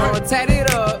 and tat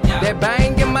it up. That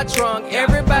bang in my trunk,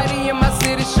 everybody in my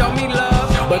city show me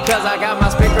love, because I got my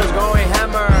speakers going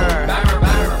hammer.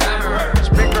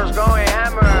 Speakers going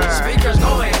hammer. Speakers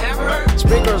going hammer.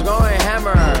 Speakers going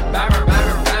hammer.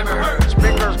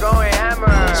 Speakers going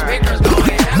hammer. Speakers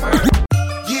going hammer.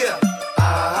 Yeah,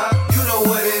 you know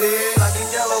what it is. Black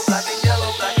and yellow, black and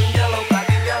yellow, black and yellow, black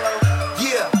and yellow.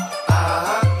 Yeah,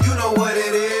 you know what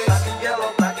it is. Black and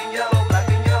yellow, black and yellow, black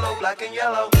and yellow, black and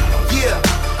yellow. Yeah,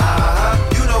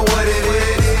 you know what it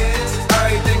is.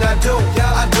 Everything I do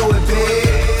it big.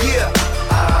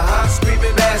 Yeah,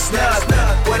 screaming that's not.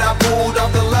 When I pulled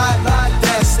off the lot,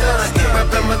 that's done.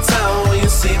 Reppin' my town, when you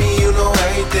see me, you know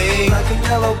everything. Black and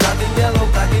yellow, black and yellow,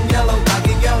 black and yellow, black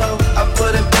and yellow. I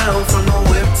put it down from the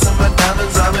whip to my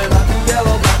diamonds. I'm in black and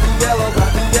yellow, black and yellow,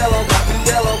 black and yellow, black and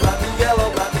yellow, black and yellow,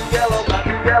 black and yellow, black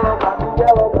and yellow, black and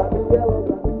yellow, black and yellow.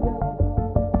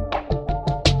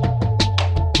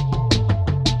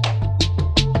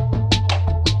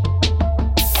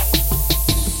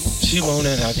 She want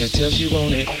it, I can tell she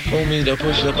want it. Want me to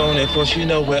push up on it, for she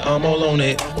know where I'm all on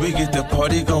it. We get the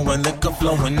party going, liquor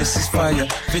flowing, this is fire.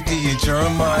 50 and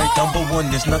Jeremiah, number one,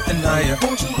 there's nothing higher.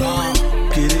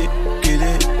 Get it,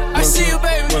 I see you,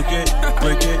 baby. Work it,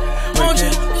 break it, break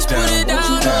it, just down, put it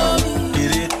down, down.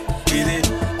 Get it,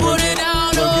 put it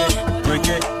down, break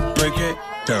it, break it,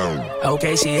 down.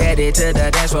 Okay, she headed to the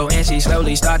dance floor and she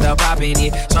slowly started popping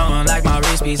it. Something like my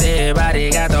wrist piece, everybody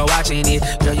got to watching it.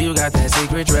 Girl, you got that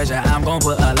secret treasure, I'm gon'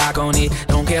 put a lock on it.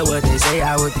 Don't care what they say,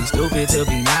 I would be stupid to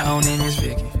be not owning this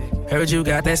Vicky. Heard you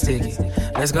got that sticky.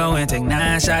 Let's go and take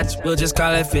 9 shots, we'll just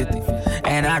call it 50.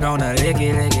 And I gonna lick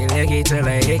it till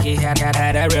they hickey. Had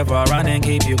that river running,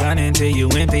 keep you gunning till you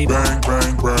empty. Bang,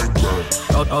 bang, bang,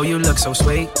 bang. Oh, you look so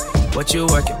sweet, but you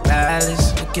working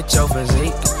palace. Look at your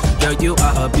physique. Girl, you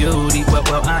are a beauty,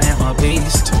 well, I am a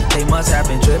beast. They must have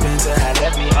been tripping to have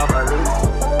left me off a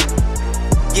leash.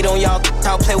 Get on y'all,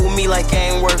 play with me like I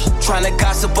ain't worse. Tryna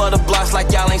gossip other blocks like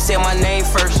y'all ain't said my name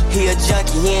first. He a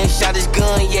junkie, he ain't shot his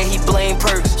gun, yeah, he blame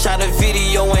perks. Shot a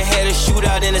video and had a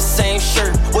shootout in the same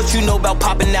shirt. What you know about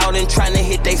popping out and tryna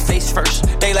hit they face first?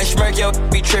 They like smirk, yo,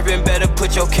 be trippin', better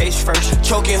put your case first.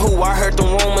 Choking who, I heard the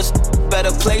rumors,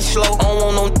 better play slow. I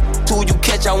don't want no who you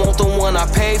catch, I want the one I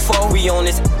paid for. We on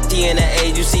this in the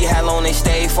age, you see how long they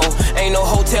stay for. Ain't no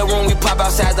hotel room, we pop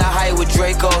outside the height with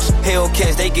Dracos.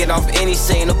 Hellcats, they get off any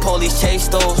scene, the police chase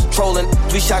those. Trolling,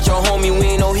 we shot your homie, we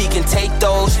ain't know he can take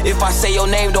those. If I say your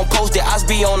name, don't post it, I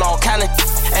be on all kind of.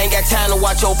 Ain't got time to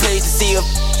watch your page to see if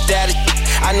that is.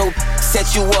 I know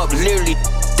set you up, literally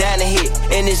down to hit.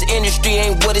 And this industry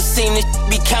ain't what it seems to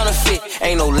be counterfeit.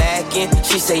 Ain't no lacking,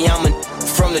 she say I'm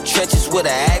from the trenches with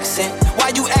an accent. Why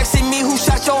you asking me who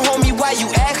shot your homie? Why you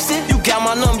asking? You got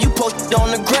my number, you posted on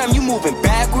the gram, you moving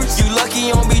backwards. You lucky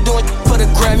you don't be doing for the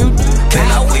gram. You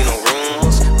cannot wait no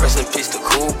rumors. Rest in peace to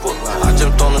Cooper. I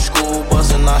jumped on the school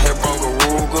bus and I hit Bronco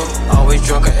Ruger. Always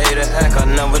drunk a 8 act, I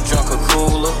never drunk a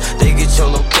cooler. They get your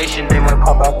location, they might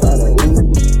pop out there.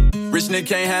 Rich nigga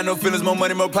can't have no feelings, more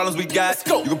money, more problems we got. Let's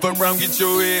go. You can fuck around, get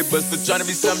your head busted, tryna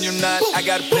be something you're not. I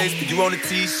got a place for you on a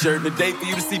t-shirt, and a date for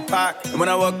you to see Pac. And when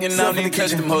I walk in, I don't even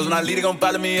catch them hoes. When I leave, they gon'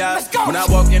 follow me out. When I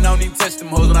walk in, I don't even touch them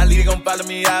hoes. When I leave, they gon' follow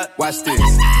me out. Watch this.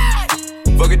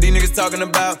 Fuck what these niggas talking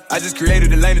about. I just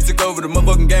created a lane and took over the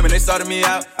motherfucking game and they started me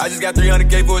out. I just got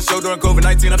 300K for a show during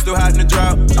COVID-19. I'm still hiding the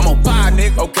drought. I'm on fire,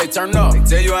 nigga. Okay, turn up. They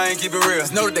tell you I ain't keep it real.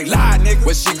 Just know that they lie, nigga.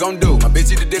 What she gon' do? My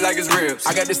bitch eat the dick like it's real.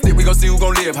 I got this stick, we gon' see who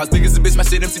gon' live. How big is the bitch? My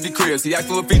shit MTV cribs. He asked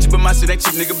for a feature, but my shit ain't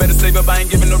cheap. Nigga better save up. I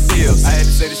ain't giving no deals. I had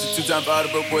to say this shit 2 times for all the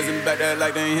broke boys in the back that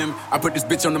like they ain't him. I put this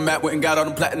bitch on the map, went and got all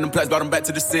them platinum plaques, brought them back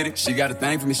to the city. She got a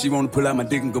thing for me. She wanna pull out my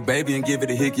dick and go baby and give it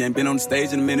a hickey. Ain't been on the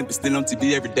stage in a minute, but still on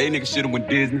TV every day. Nigga should've went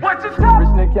Disney. Rich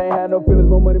nigga can't have no feelings,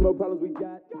 more money, more problems.